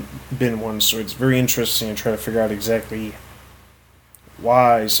been one, so it's very interesting to try to figure out exactly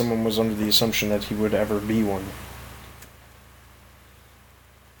why someone was under the assumption that he would ever be one.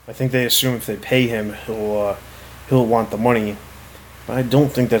 I think they assume if they pay him, he'll want the money, but I don't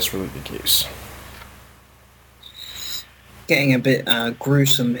think that's really the case. Getting a bit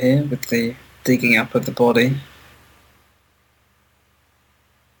gruesome here with the digging up of the body.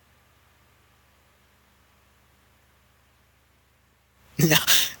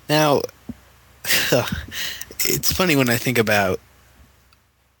 Now, it's funny when I think about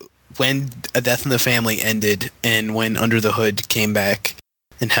when A Death in the Family ended and when Under the Hood came back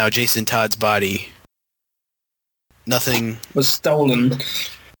and how Jason Todd's body, nothing was stolen.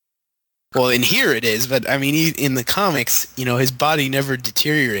 Well, in here it is, but I mean, in the comics, his body never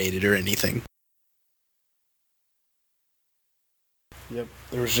deteriorated or anything. Yep,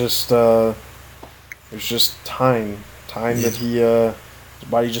 there's just time that his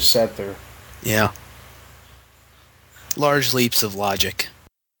body just sat there. Yeah. Large leaps of logic.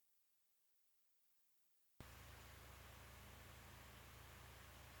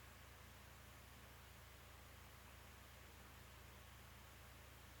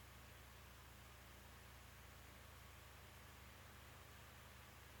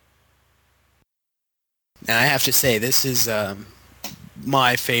 Now, I have to say, this is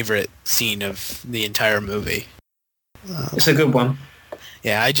my favorite scene of the entire movie. It's a good one.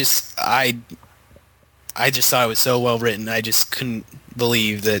 Yeah, I just thought it was so well written. I just couldn't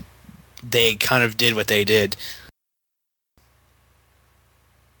believe that they kind of did what they did.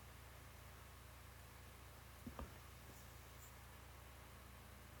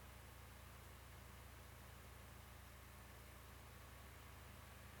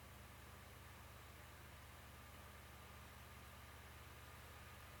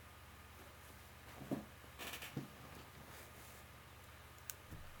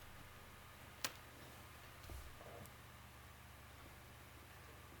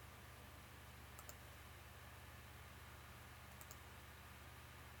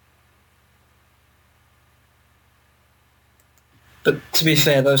 But to be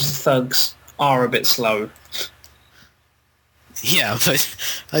fair, those thugs are a bit slow. Yeah, but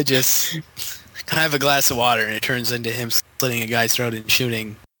can I have a glass of water and it turns into him slitting a guy's throat and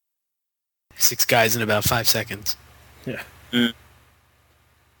shooting 6 guys in about 5 seconds. Yeah. Mm.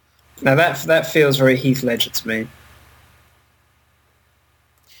 Now that feels very Heath Ledger to me.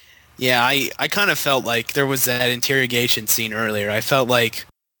 Yeah, I kind of felt like there was that interrogation scene earlier. I felt like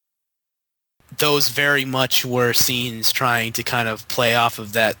those very much were scenes trying to kind of play off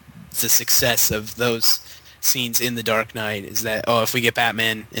of the success of those scenes in The Dark Knight, is that, if we get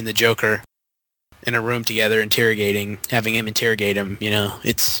Batman and the Joker in a room together having him interrogate him,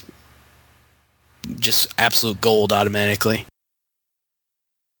 it's just absolute gold automatically.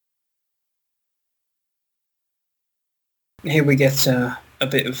 Here we get a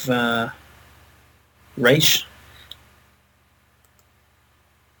bit of race.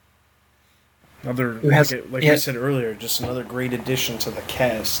 Like I said earlier, just another great addition to the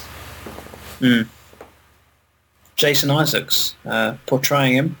cast. Mm. Jason Isaacs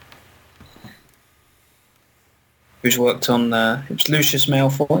portraying him, who's worked on it was Lucius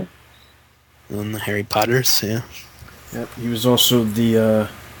Malfoy on the Harry Potters. Yeah. Yep, he was also the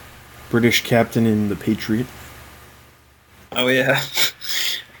British captain in The Patriot. Oh yeah,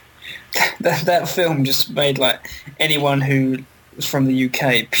 that film just made like anyone who was from the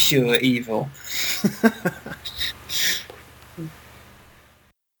UK pure evil.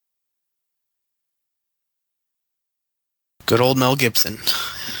 Good old Mel Gibson.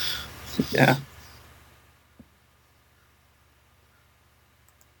 Yeah.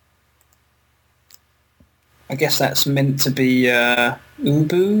 I guess that's meant to be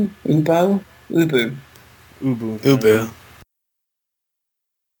Ubu? Ubo? Ubu. Ubu. Ubu.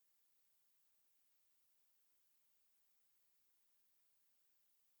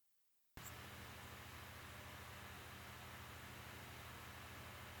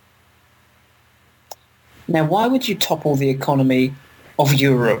 Now, why would you topple the economy of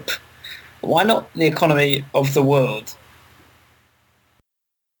Europe? Why not the economy of the world?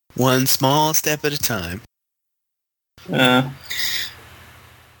 One small step at a time. To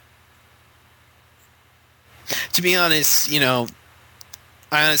be honest, I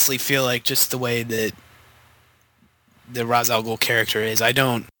honestly feel like just the way that the Ra's al Ghul character is, I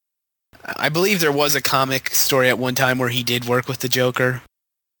believe there was a comic story at one time where he did work with the Joker.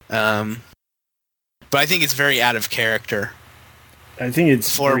 But I think it's very out of character. I think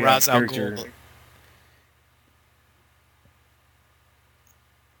it's for very out Ra's of al character. Ghul.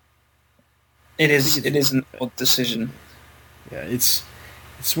 It is an odd decision. Yeah, it's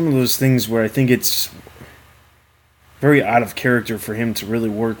one of those things where I think it's very out of character for him to really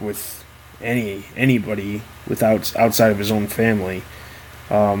work with anybody outside of his own family.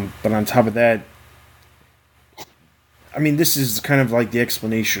 But on top of that, I mean, this is kind of like the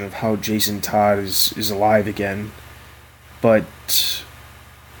explanation of how Jason Todd is alive again. But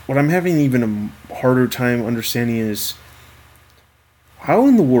what I'm having even a harder time understanding is how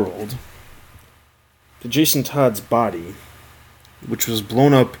in the world did Jason Todd's body, which was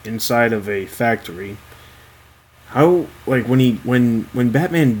blown up inside of a factory, how, like, when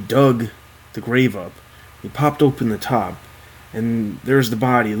Batman dug the grave up, he popped open the top, and there's the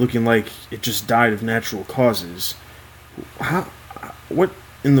body looking like it just died of natural causes. How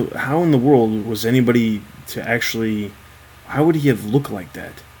in the world was anybody to actually? How would he have looked like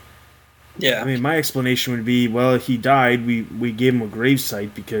that? Yeah. I mean, my explanation would be, well, he died. We gave him a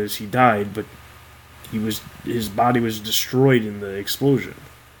gravesite because he died, but his body was destroyed in the explosion.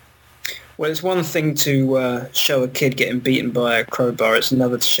 Well, it's one thing to show a kid getting beaten by a crowbar. It's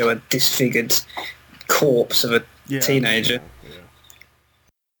another to show a disfigured corpse of a teenager. Yeah.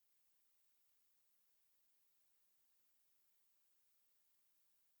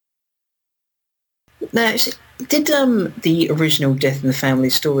 Now, did the original Death in the Family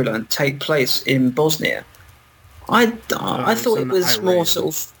storyline take place in Bosnia? I thought it was Iran. more sort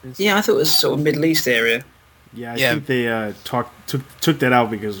of I thought it was sort of Middle East area. Yeah, I think they took that out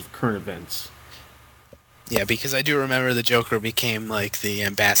because of current events. Yeah, because I do remember the Joker became like the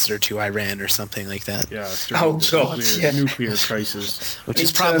ambassador to Iran or something like that. Yeah. Oh God! Nuclear crisis, which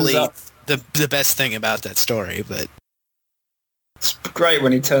is probably the best thing about that story. But it's great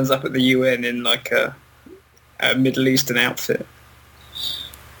when he turns up at the UN in like a Middle Eastern outfit.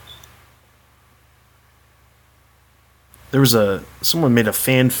 There was someone made a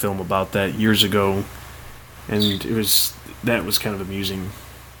fan film about that years ago, and that was kind of amusing.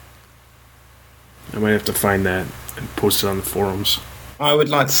 I might have to find that and post it on the forums. I would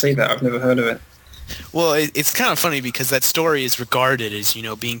like to see that. I've never heard of it. Well, it's kind of funny because that story is regarded as,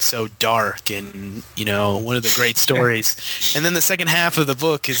 being so dark and, one of the great stories. And then the second half of the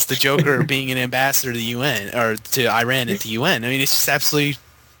book is the Joker being an ambassador to the UN, or to Iran at the UN. I mean, it's just absolutely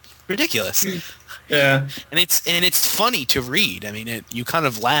ridiculous. Yeah. And it's funny to read. I mean, you kind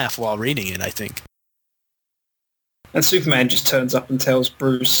of laugh while reading it, I think. And Superman just turns up and tells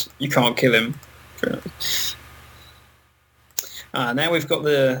Bruce, you can't kill him. Now we've got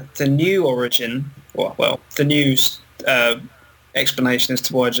the new origin, the new explanation as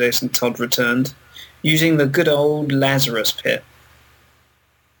to why Jason Todd returned, using the good old Lazarus Pit.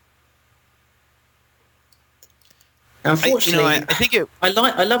 Unfortunately, I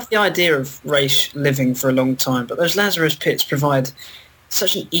love the idea of Ra's living for a long time, but those Lazarus Pits provide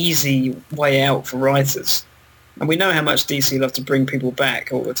such an easy way out for writers, and we know how much DC love to bring people back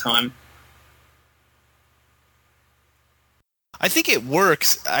all the time. I think it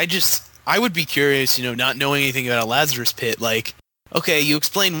works. I would be curious, not knowing anything about a Lazarus Pit. Like, okay, you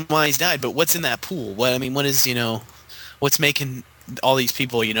explain why he's died, but what's in that pool? What is, what's making all these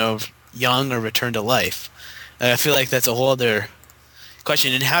people, young or return to life? I feel like that's a whole other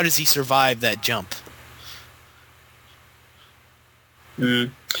question. And how does he survive that jump? We've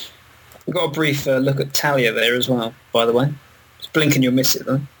got a brief look at Talia there as well, by the way. Just blink and you'll miss it,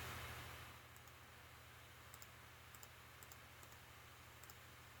 though.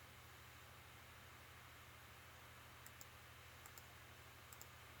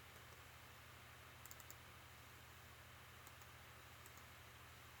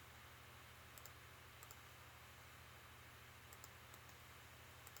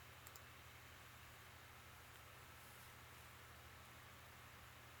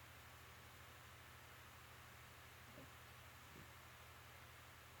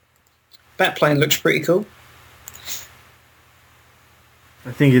 Batplane looks pretty cool.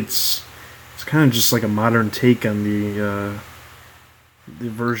 I think it's kind of just like a modern take on the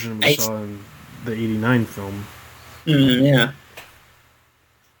version we saw in the '89 film. Yeah.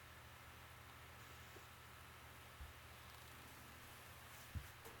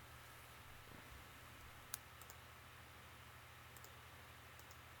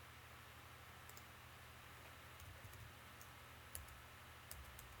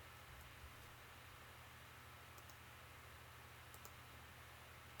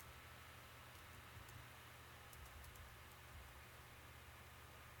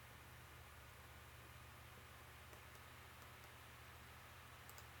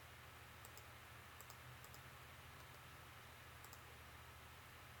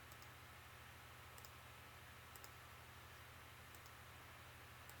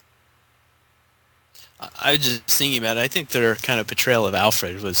 I was just thinking about it. I think their kind of portrayal of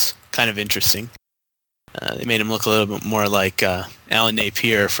Alfred was kind of interesting. They made him look a little bit more like Alan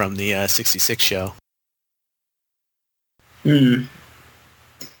Napier from the '66 show. He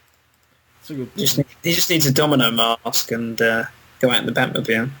just needs a domino mask and go out in the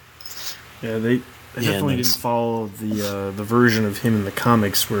Batmobile. Yeah, they definitely didn't follow the version of him in the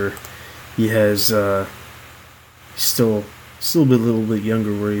comics where he has still a little bit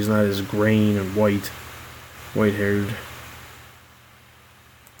younger, where he's not as graying and white-haired.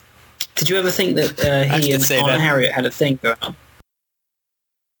 Did you ever think that he and Aunt Harriet had a thing going on?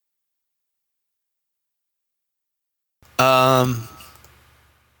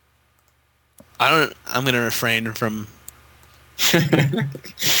 I'm going to refrain from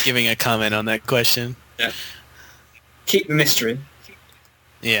giving a comment on that question. Yeah. Keep the mystery.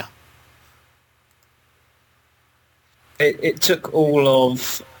 Yeah. It took all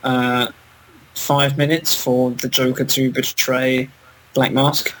of 5 minutes for the Joker to betray Black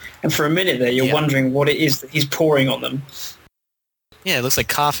Mask, and for a minute there you're wondering what it is that he's pouring on them. Yeah, it looks like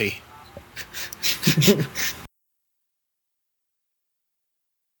coffee.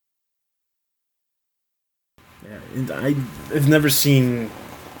 Yeah, I've never seen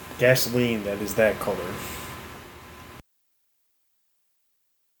gasoline that is that color.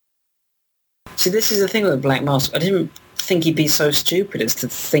 See, this is the thing with Black Mask. I didn't think he'd be so stupid as to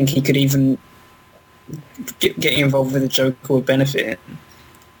think he could even get involved with a Joker would benefit him.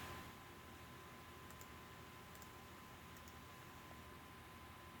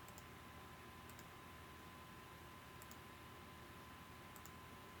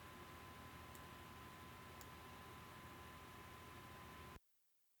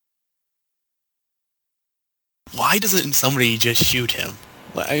 Why doesn't somebody just shoot him?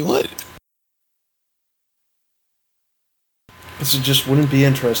 Like, what? This just wouldn't be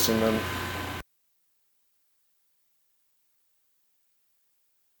interesting then.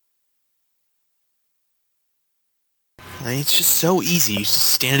 It's just so easy. He's just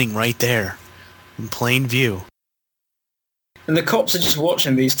standing right there in plain view. And the cops are just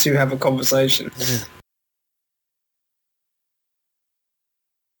watching these two have a conversation. Yeah.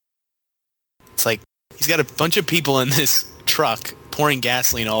 It's like he's got a bunch of people in this truck pouring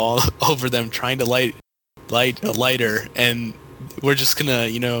gasoline all over them, trying to light a lighter, and we're just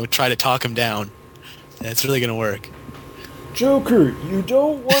gonna, try to talk him down. That's really gonna work. Joker, you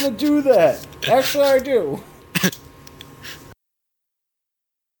don't want to do that. Actually, I do.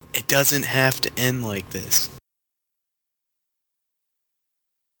 It doesn't have to end like this.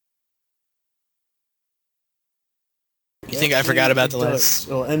 You think I forgot about the last?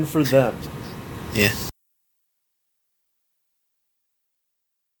 It'll end for them. Yeah.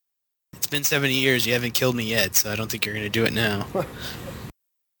 It's been 70 years. You haven't killed me yet, so I don't think you're going to do it now.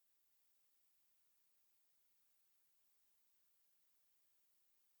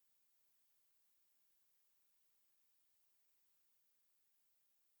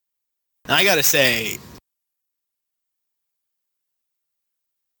 I gotta say,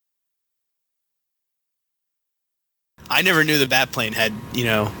 I never knew the Batplane had,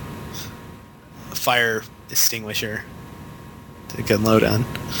 a fire extinguisher to get load on.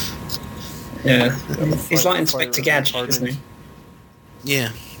 Yeah. He's like Inspector Gadget, isn't he?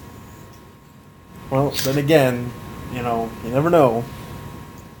 Yeah. Well, then again, you never know.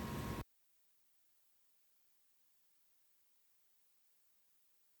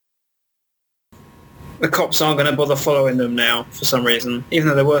 The cops aren't going to bother following them now for some reason, even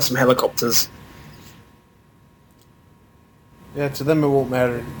though there were some helicopters. Yeah, to them it won't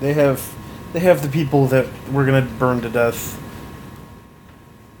matter. They have the people that we're going to burn to death.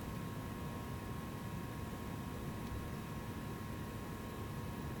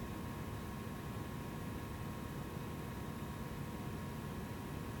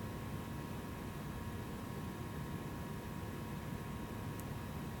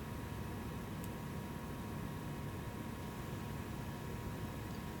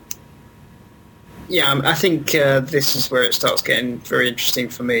 Yeah, I think this is where it starts getting very interesting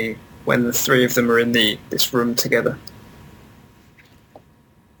for me, when the three of them are in this room together.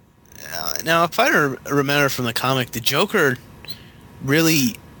 Now, if I remember from the comic, the Joker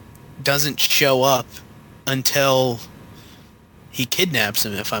really doesn't show up until he kidnaps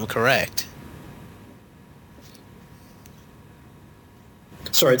him, if I'm correct.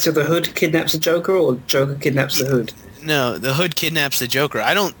 Sorry, so the Hood kidnaps the Joker, or Joker kidnaps the Hood? No, the Hood kidnaps the Joker.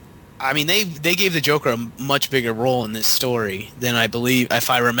 They gave the Joker a much bigger role in this story than I believe,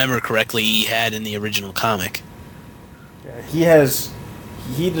 if I remember correctly, he had in the original comic. Yeah,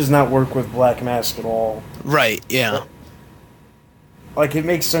 he does not work with Black Mask at all. Right, yeah. Like, it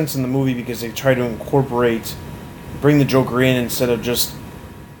makes sense in the movie because they try to bring the Joker in instead of just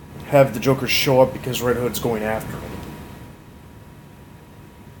have the Joker show up because Red Hood's going after him.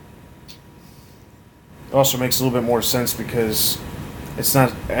 It also makes a little bit more sense because it's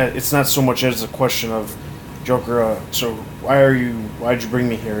not so much as a question of Joker. So why'd you bring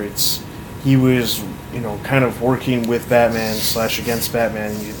me here? He was kind of working with Batman / against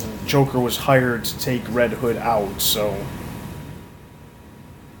Batman. Joker was hired to take Red Hood out. So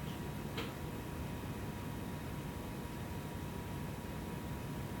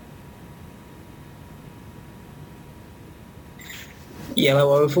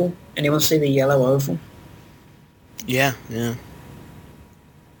Yellow oval. Anyone see the yellow oval? Yeah.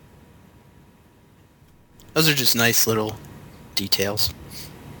 Those are just nice little details.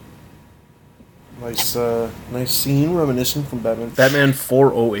 nice scene reminiscent from Batman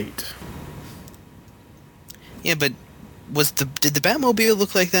 408. Yeah, but did the Batmobile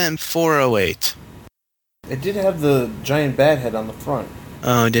look like that in 408? It did have the giant bat head on the front.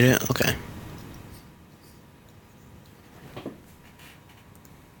 Oh, did it? Okay.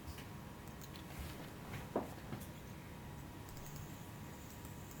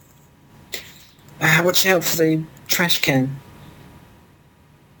 Watch out for the trash can.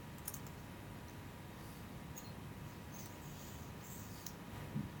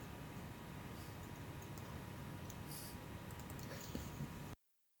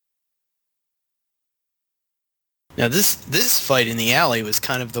 Now this fight in the alley was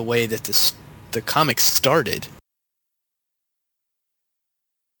kind of the way that the comic started.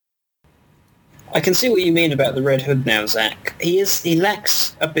 I can see what you mean about the Red Hood now, Zach. He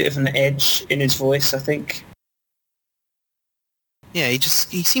lacks a bit of an edge in his voice, I think. Yeah, he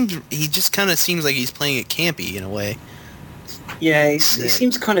just kind of seems like he's playing it campy in a way. Yeah, he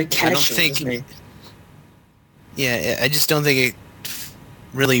seems kind of casual, doesn't he? Yeah, I just don't think it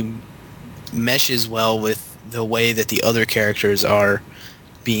really meshes well with the way that the other characters are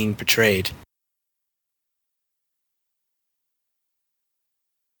being portrayed.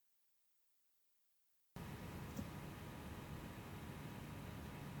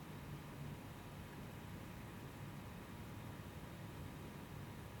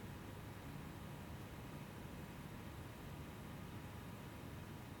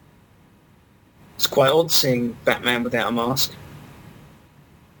 It's quite odd seeing Batman without a mask.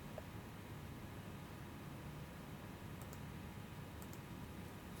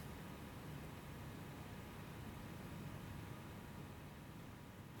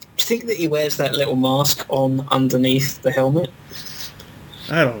 Do you think that he wears that little mask on underneath the helmet?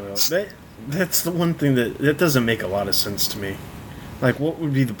 I don't know. That's the one thing that doesn't make a lot of sense to me. Like, what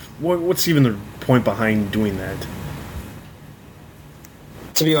would be what's even the point behind doing that?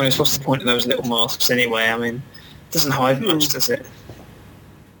 To be honest, what's the point of those little masks anyway? I mean, it doesn't hide much, does it?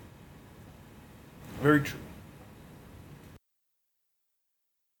 Very true.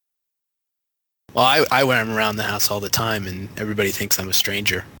 Well, I wear them around the house all the time, and everybody thinks I'm a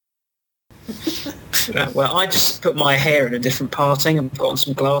stranger. Well, I just put my hair in a different parting and put on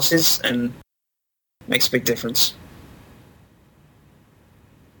some glasses, and it makes a big difference.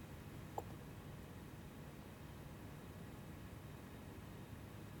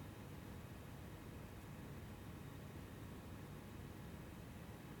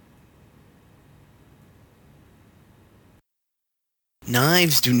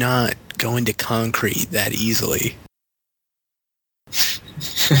 Knives do not go into concrete that easily.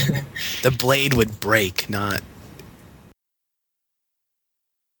 The blade would break, not...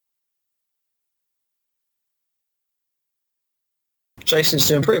 Jason's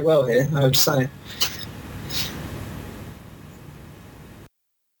doing pretty well here, I would say.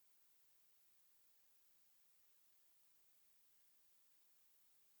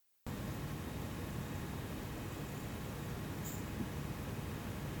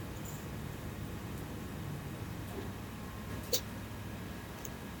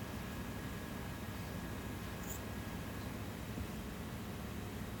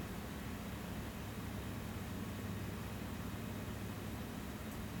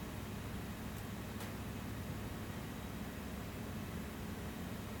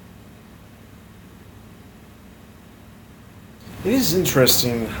 It is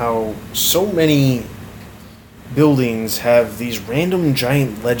interesting how so many buildings have these random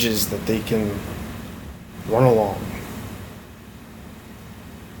giant ledges that they can run along.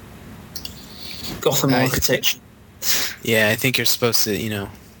 Gotham architecture. Yeah, I think you're supposed to,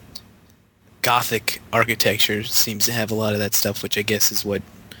 Gothic architecture seems to have a lot of that stuff, which I guess is what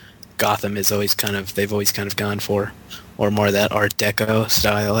Gotham is always they've always kind of gone for, or more of that Art Deco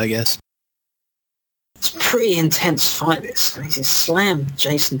style, I guess. It's a pretty intense fight, this. He just slammed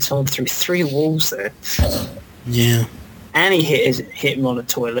Jason Todd through 3 walls there. Yeah. And he hit him on a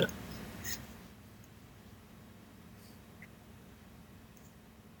toilet.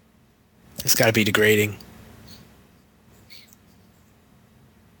 It's got to be degrading.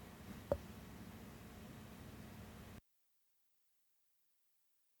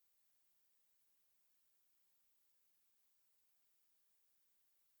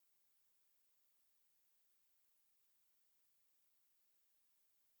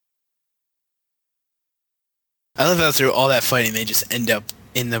 I love how through all that fighting, they just end up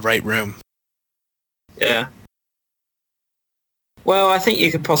in the right room. Yeah. Well, I think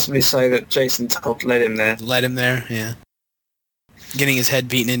you could possibly say that Jason Todd led him there. Led him there, yeah. Getting his head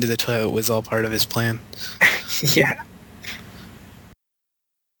beaten into the toilet was all part of his plan. Yeah.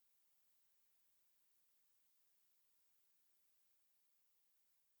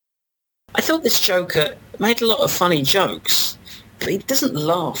 I thought this Joker made a lot of funny jokes, but he doesn't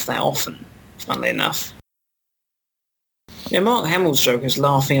laugh that often, funnily enough. Mark Hamill's Joker's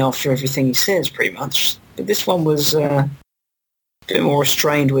laughing after everything he says, pretty much. But this one was a bit more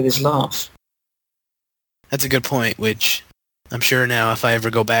restrained with his laugh. That's a good point, which I'm sure now if I ever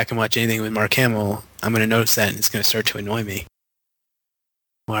go back and watch anything with Mark Hamill, I'm going to notice that and it's going to start to annoy me.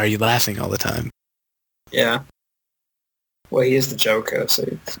 Why are you laughing all the time? Yeah. Well, he is the Joker, so...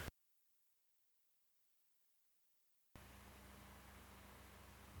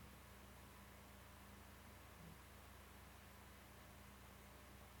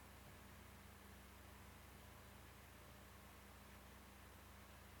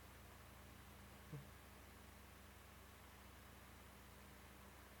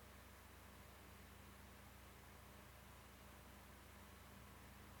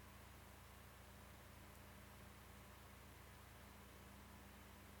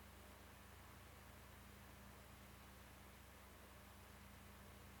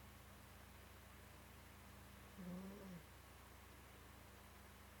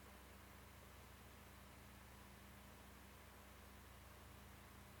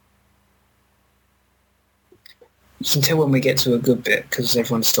 Just until when we get to a good bit, because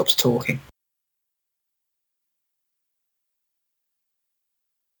everyone stops talking.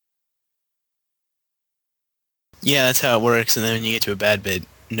 Yeah, that's how it works, and then when you get to a bad bit,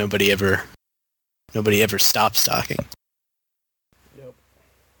 nobody ever stops talking. Yep.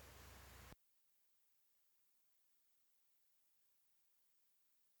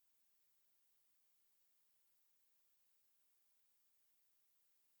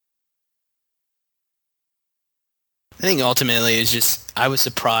 I think ultimately it's just I was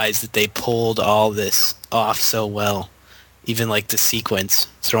surprised that they pulled all this off so well. Even like the sequence,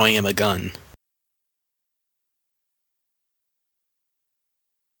 throwing him a gun.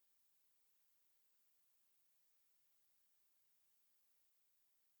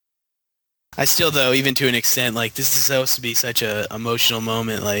 I still, though, even to an extent, like, this is supposed to be such a emotional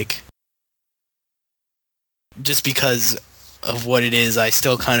moment, like, just because of what it is, I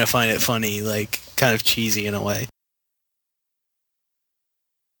still kind of find it funny, like, kind of cheesy in a way.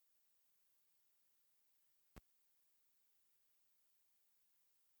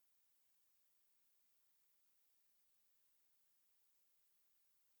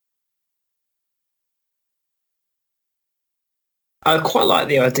 I quite like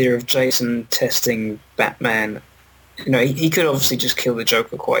the idea of Jason testing Batman. He could obviously just kill the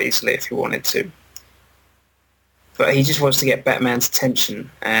Joker quite easily if he wanted to. But he just wants to get Batman's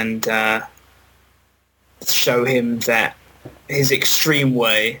attention and show him that his extreme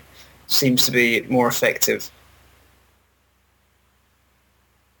way seems to be more effective.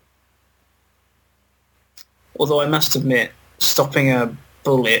 Although I must admit, stopping a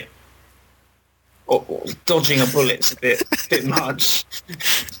bullet or dodging a bullet's a bit much.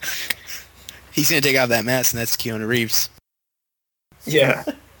 He's going to take off that mask, and that's Keanu Reeves. Yeah.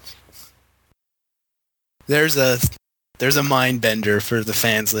 There's a mind bender for the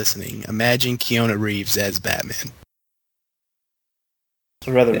fans listening. Imagine Keanu Reeves as Batman.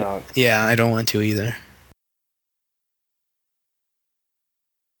 I'd rather not. Yeah, I don't want to either.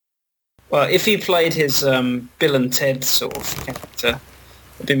 Well, if he played his Bill and Ted sort of character,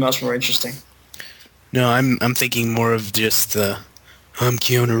 it'd be much more interesting. No, I'm thinking more of just the I'm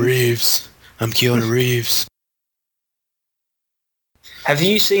Keanu Reeves. I'm Keanu Reeves. Have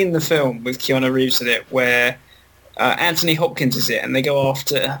you seen the film with Keanu Reeves in it where Anthony Hopkins is it, and they go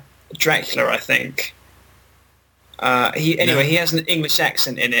after Dracula, I think? He has an English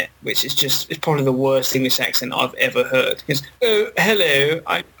accent in it, which is it's probably the worst English accent I've ever heard. He goes, "Oh, hello,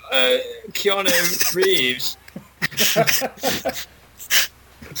 I'm Keanu Reeves."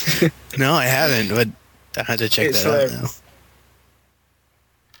 No, I haven't, but I had to check that out now.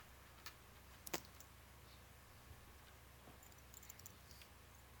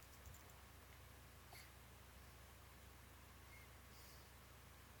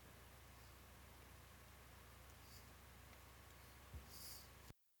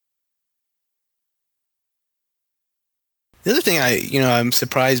 The other thing I'm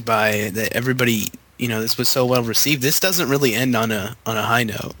surprised by that everybody, this was so well received. This doesn't really end on a high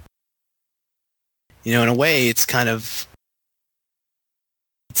note. In a way, it's kind of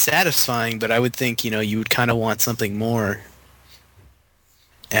satisfying, but I would think, you would kind of want something more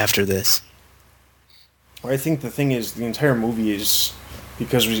after this. I think the thing is, the entire movie is,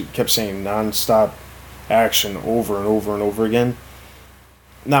 because we kept saying non-stop action over and over and over again,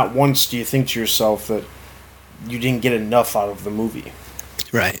 not once do you think to yourself that you didn't get enough out of the movie.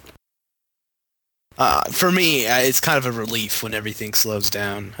 Right. For me, it's kind of a relief when everything slows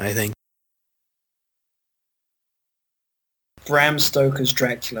down, I think. Bram Stoker's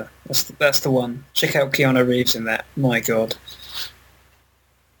Dracula. That's the one. Check out Keanu Reeves in that. My God.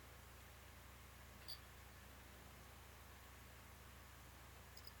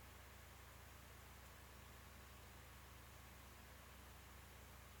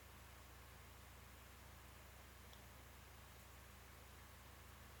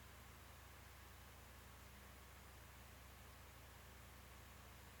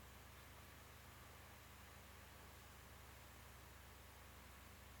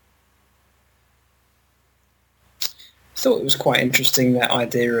 Thought it was quite interesting, that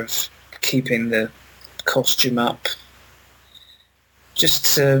idea of keeping the costume up,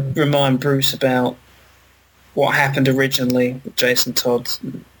 just to remind Bruce about what happened originally with Jason Todd.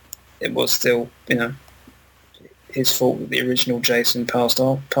 It was still, his fault that the original Jason passed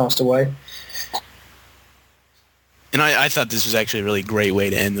away. And I thought this was actually a really great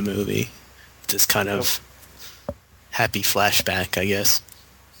way to end the movie. This kind of happy flashback, I guess.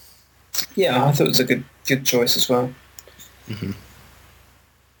 Yeah, I thought it was a good choice as well. Mm-hmm.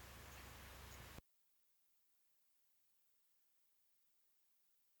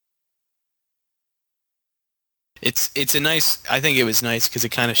 It's a nice. I think it was nice because it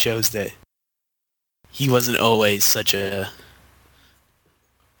kind of shows that he wasn't always such a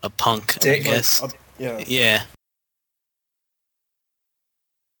punk, I guess. Yeah. Yeah.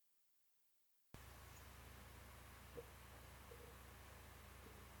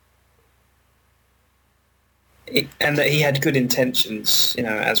 And that he had good intentions,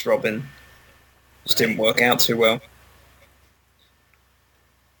 as Robin. Just didn't work out too well.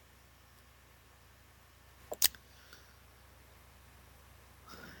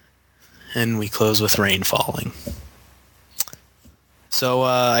 And we close with rain falling. So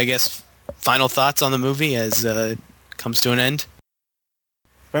I guess final thoughts on the movie as it comes to an end?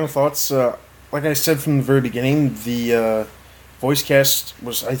 Final thoughts, like I said from the very beginning, the voice cast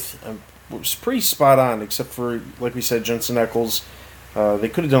was pretty spot on, except for, like we said, Jensen Ackles. They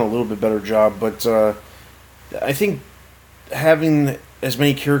could have done a little bit better job, but I think having as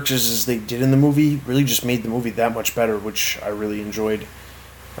many characters as they did in the movie really just made the movie that much better, which I really enjoyed.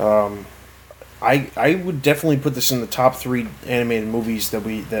 I would definitely put this in the top 3 animated movies that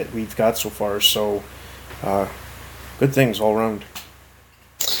we've got so far. So, good things all around.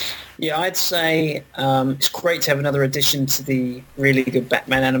 Yeah, I'd say it's great to have another addition to the really good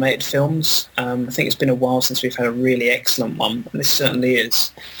Batman animated films. I think it's been a while since we've had a really excellent one, and this certainly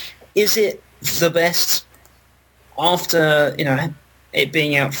is. Is it the best? After, it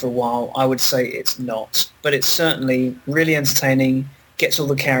being out for a while, I would say it's not. But it's certainly really entertaining, gets all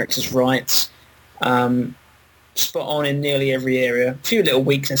the characters right, spot on in nearly every area. A few little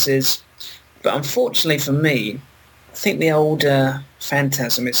weaknesses, but unfortunately for me, I think the old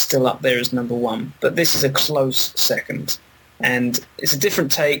Phantasm is still up there as number 1, but this is a close second. And it's a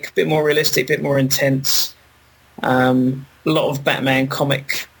different take, a bit more realistic, a bit more intense. A lot of Batman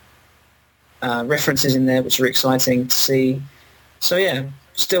comic references in there, which are exciting to see. So yeah,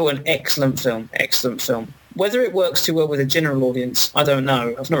 still an excellent film. Whether it works too well with a general audience, I don't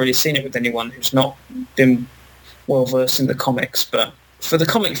know. I've not really seen it with anyone who's not been well versed in the comics, but for the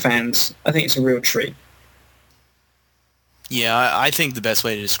comic fans, I think it's a real treat. Yeah, I think the best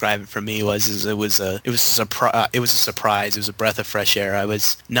way to describe it for me was it was a surprise. It was a surprise. It was a breath of fresh air. I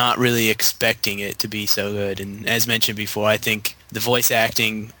was not really expecting it to be so good. And as mentioned before, I think the voice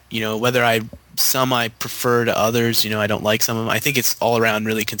acting, whether some I prefer to others, I don't like some of them. I think it's all around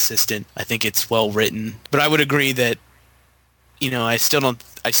really consistent. I think it's well written. But I would agree that, I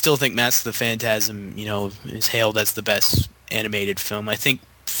still think Mask of the Phantasm, is hailed as the best animated film. I think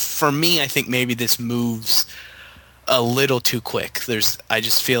for me, maybe this moves a little too quick. I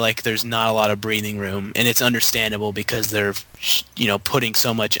just feel like there's not a lot of breathing room, and it's understandable because they're, putting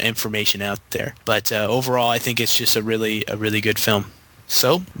so much information out there. But overall, I think it's just a really good film.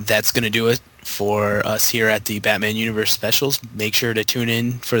 So that's going to do it for us here at the Batman Universe Specials. Make sure to tune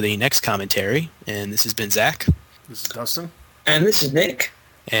in for the next commentary. And this has been Zach. This is Dustin. And this is Nick.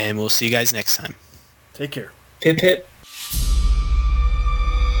 And we'll see you guys next time. Take care. Pip pip.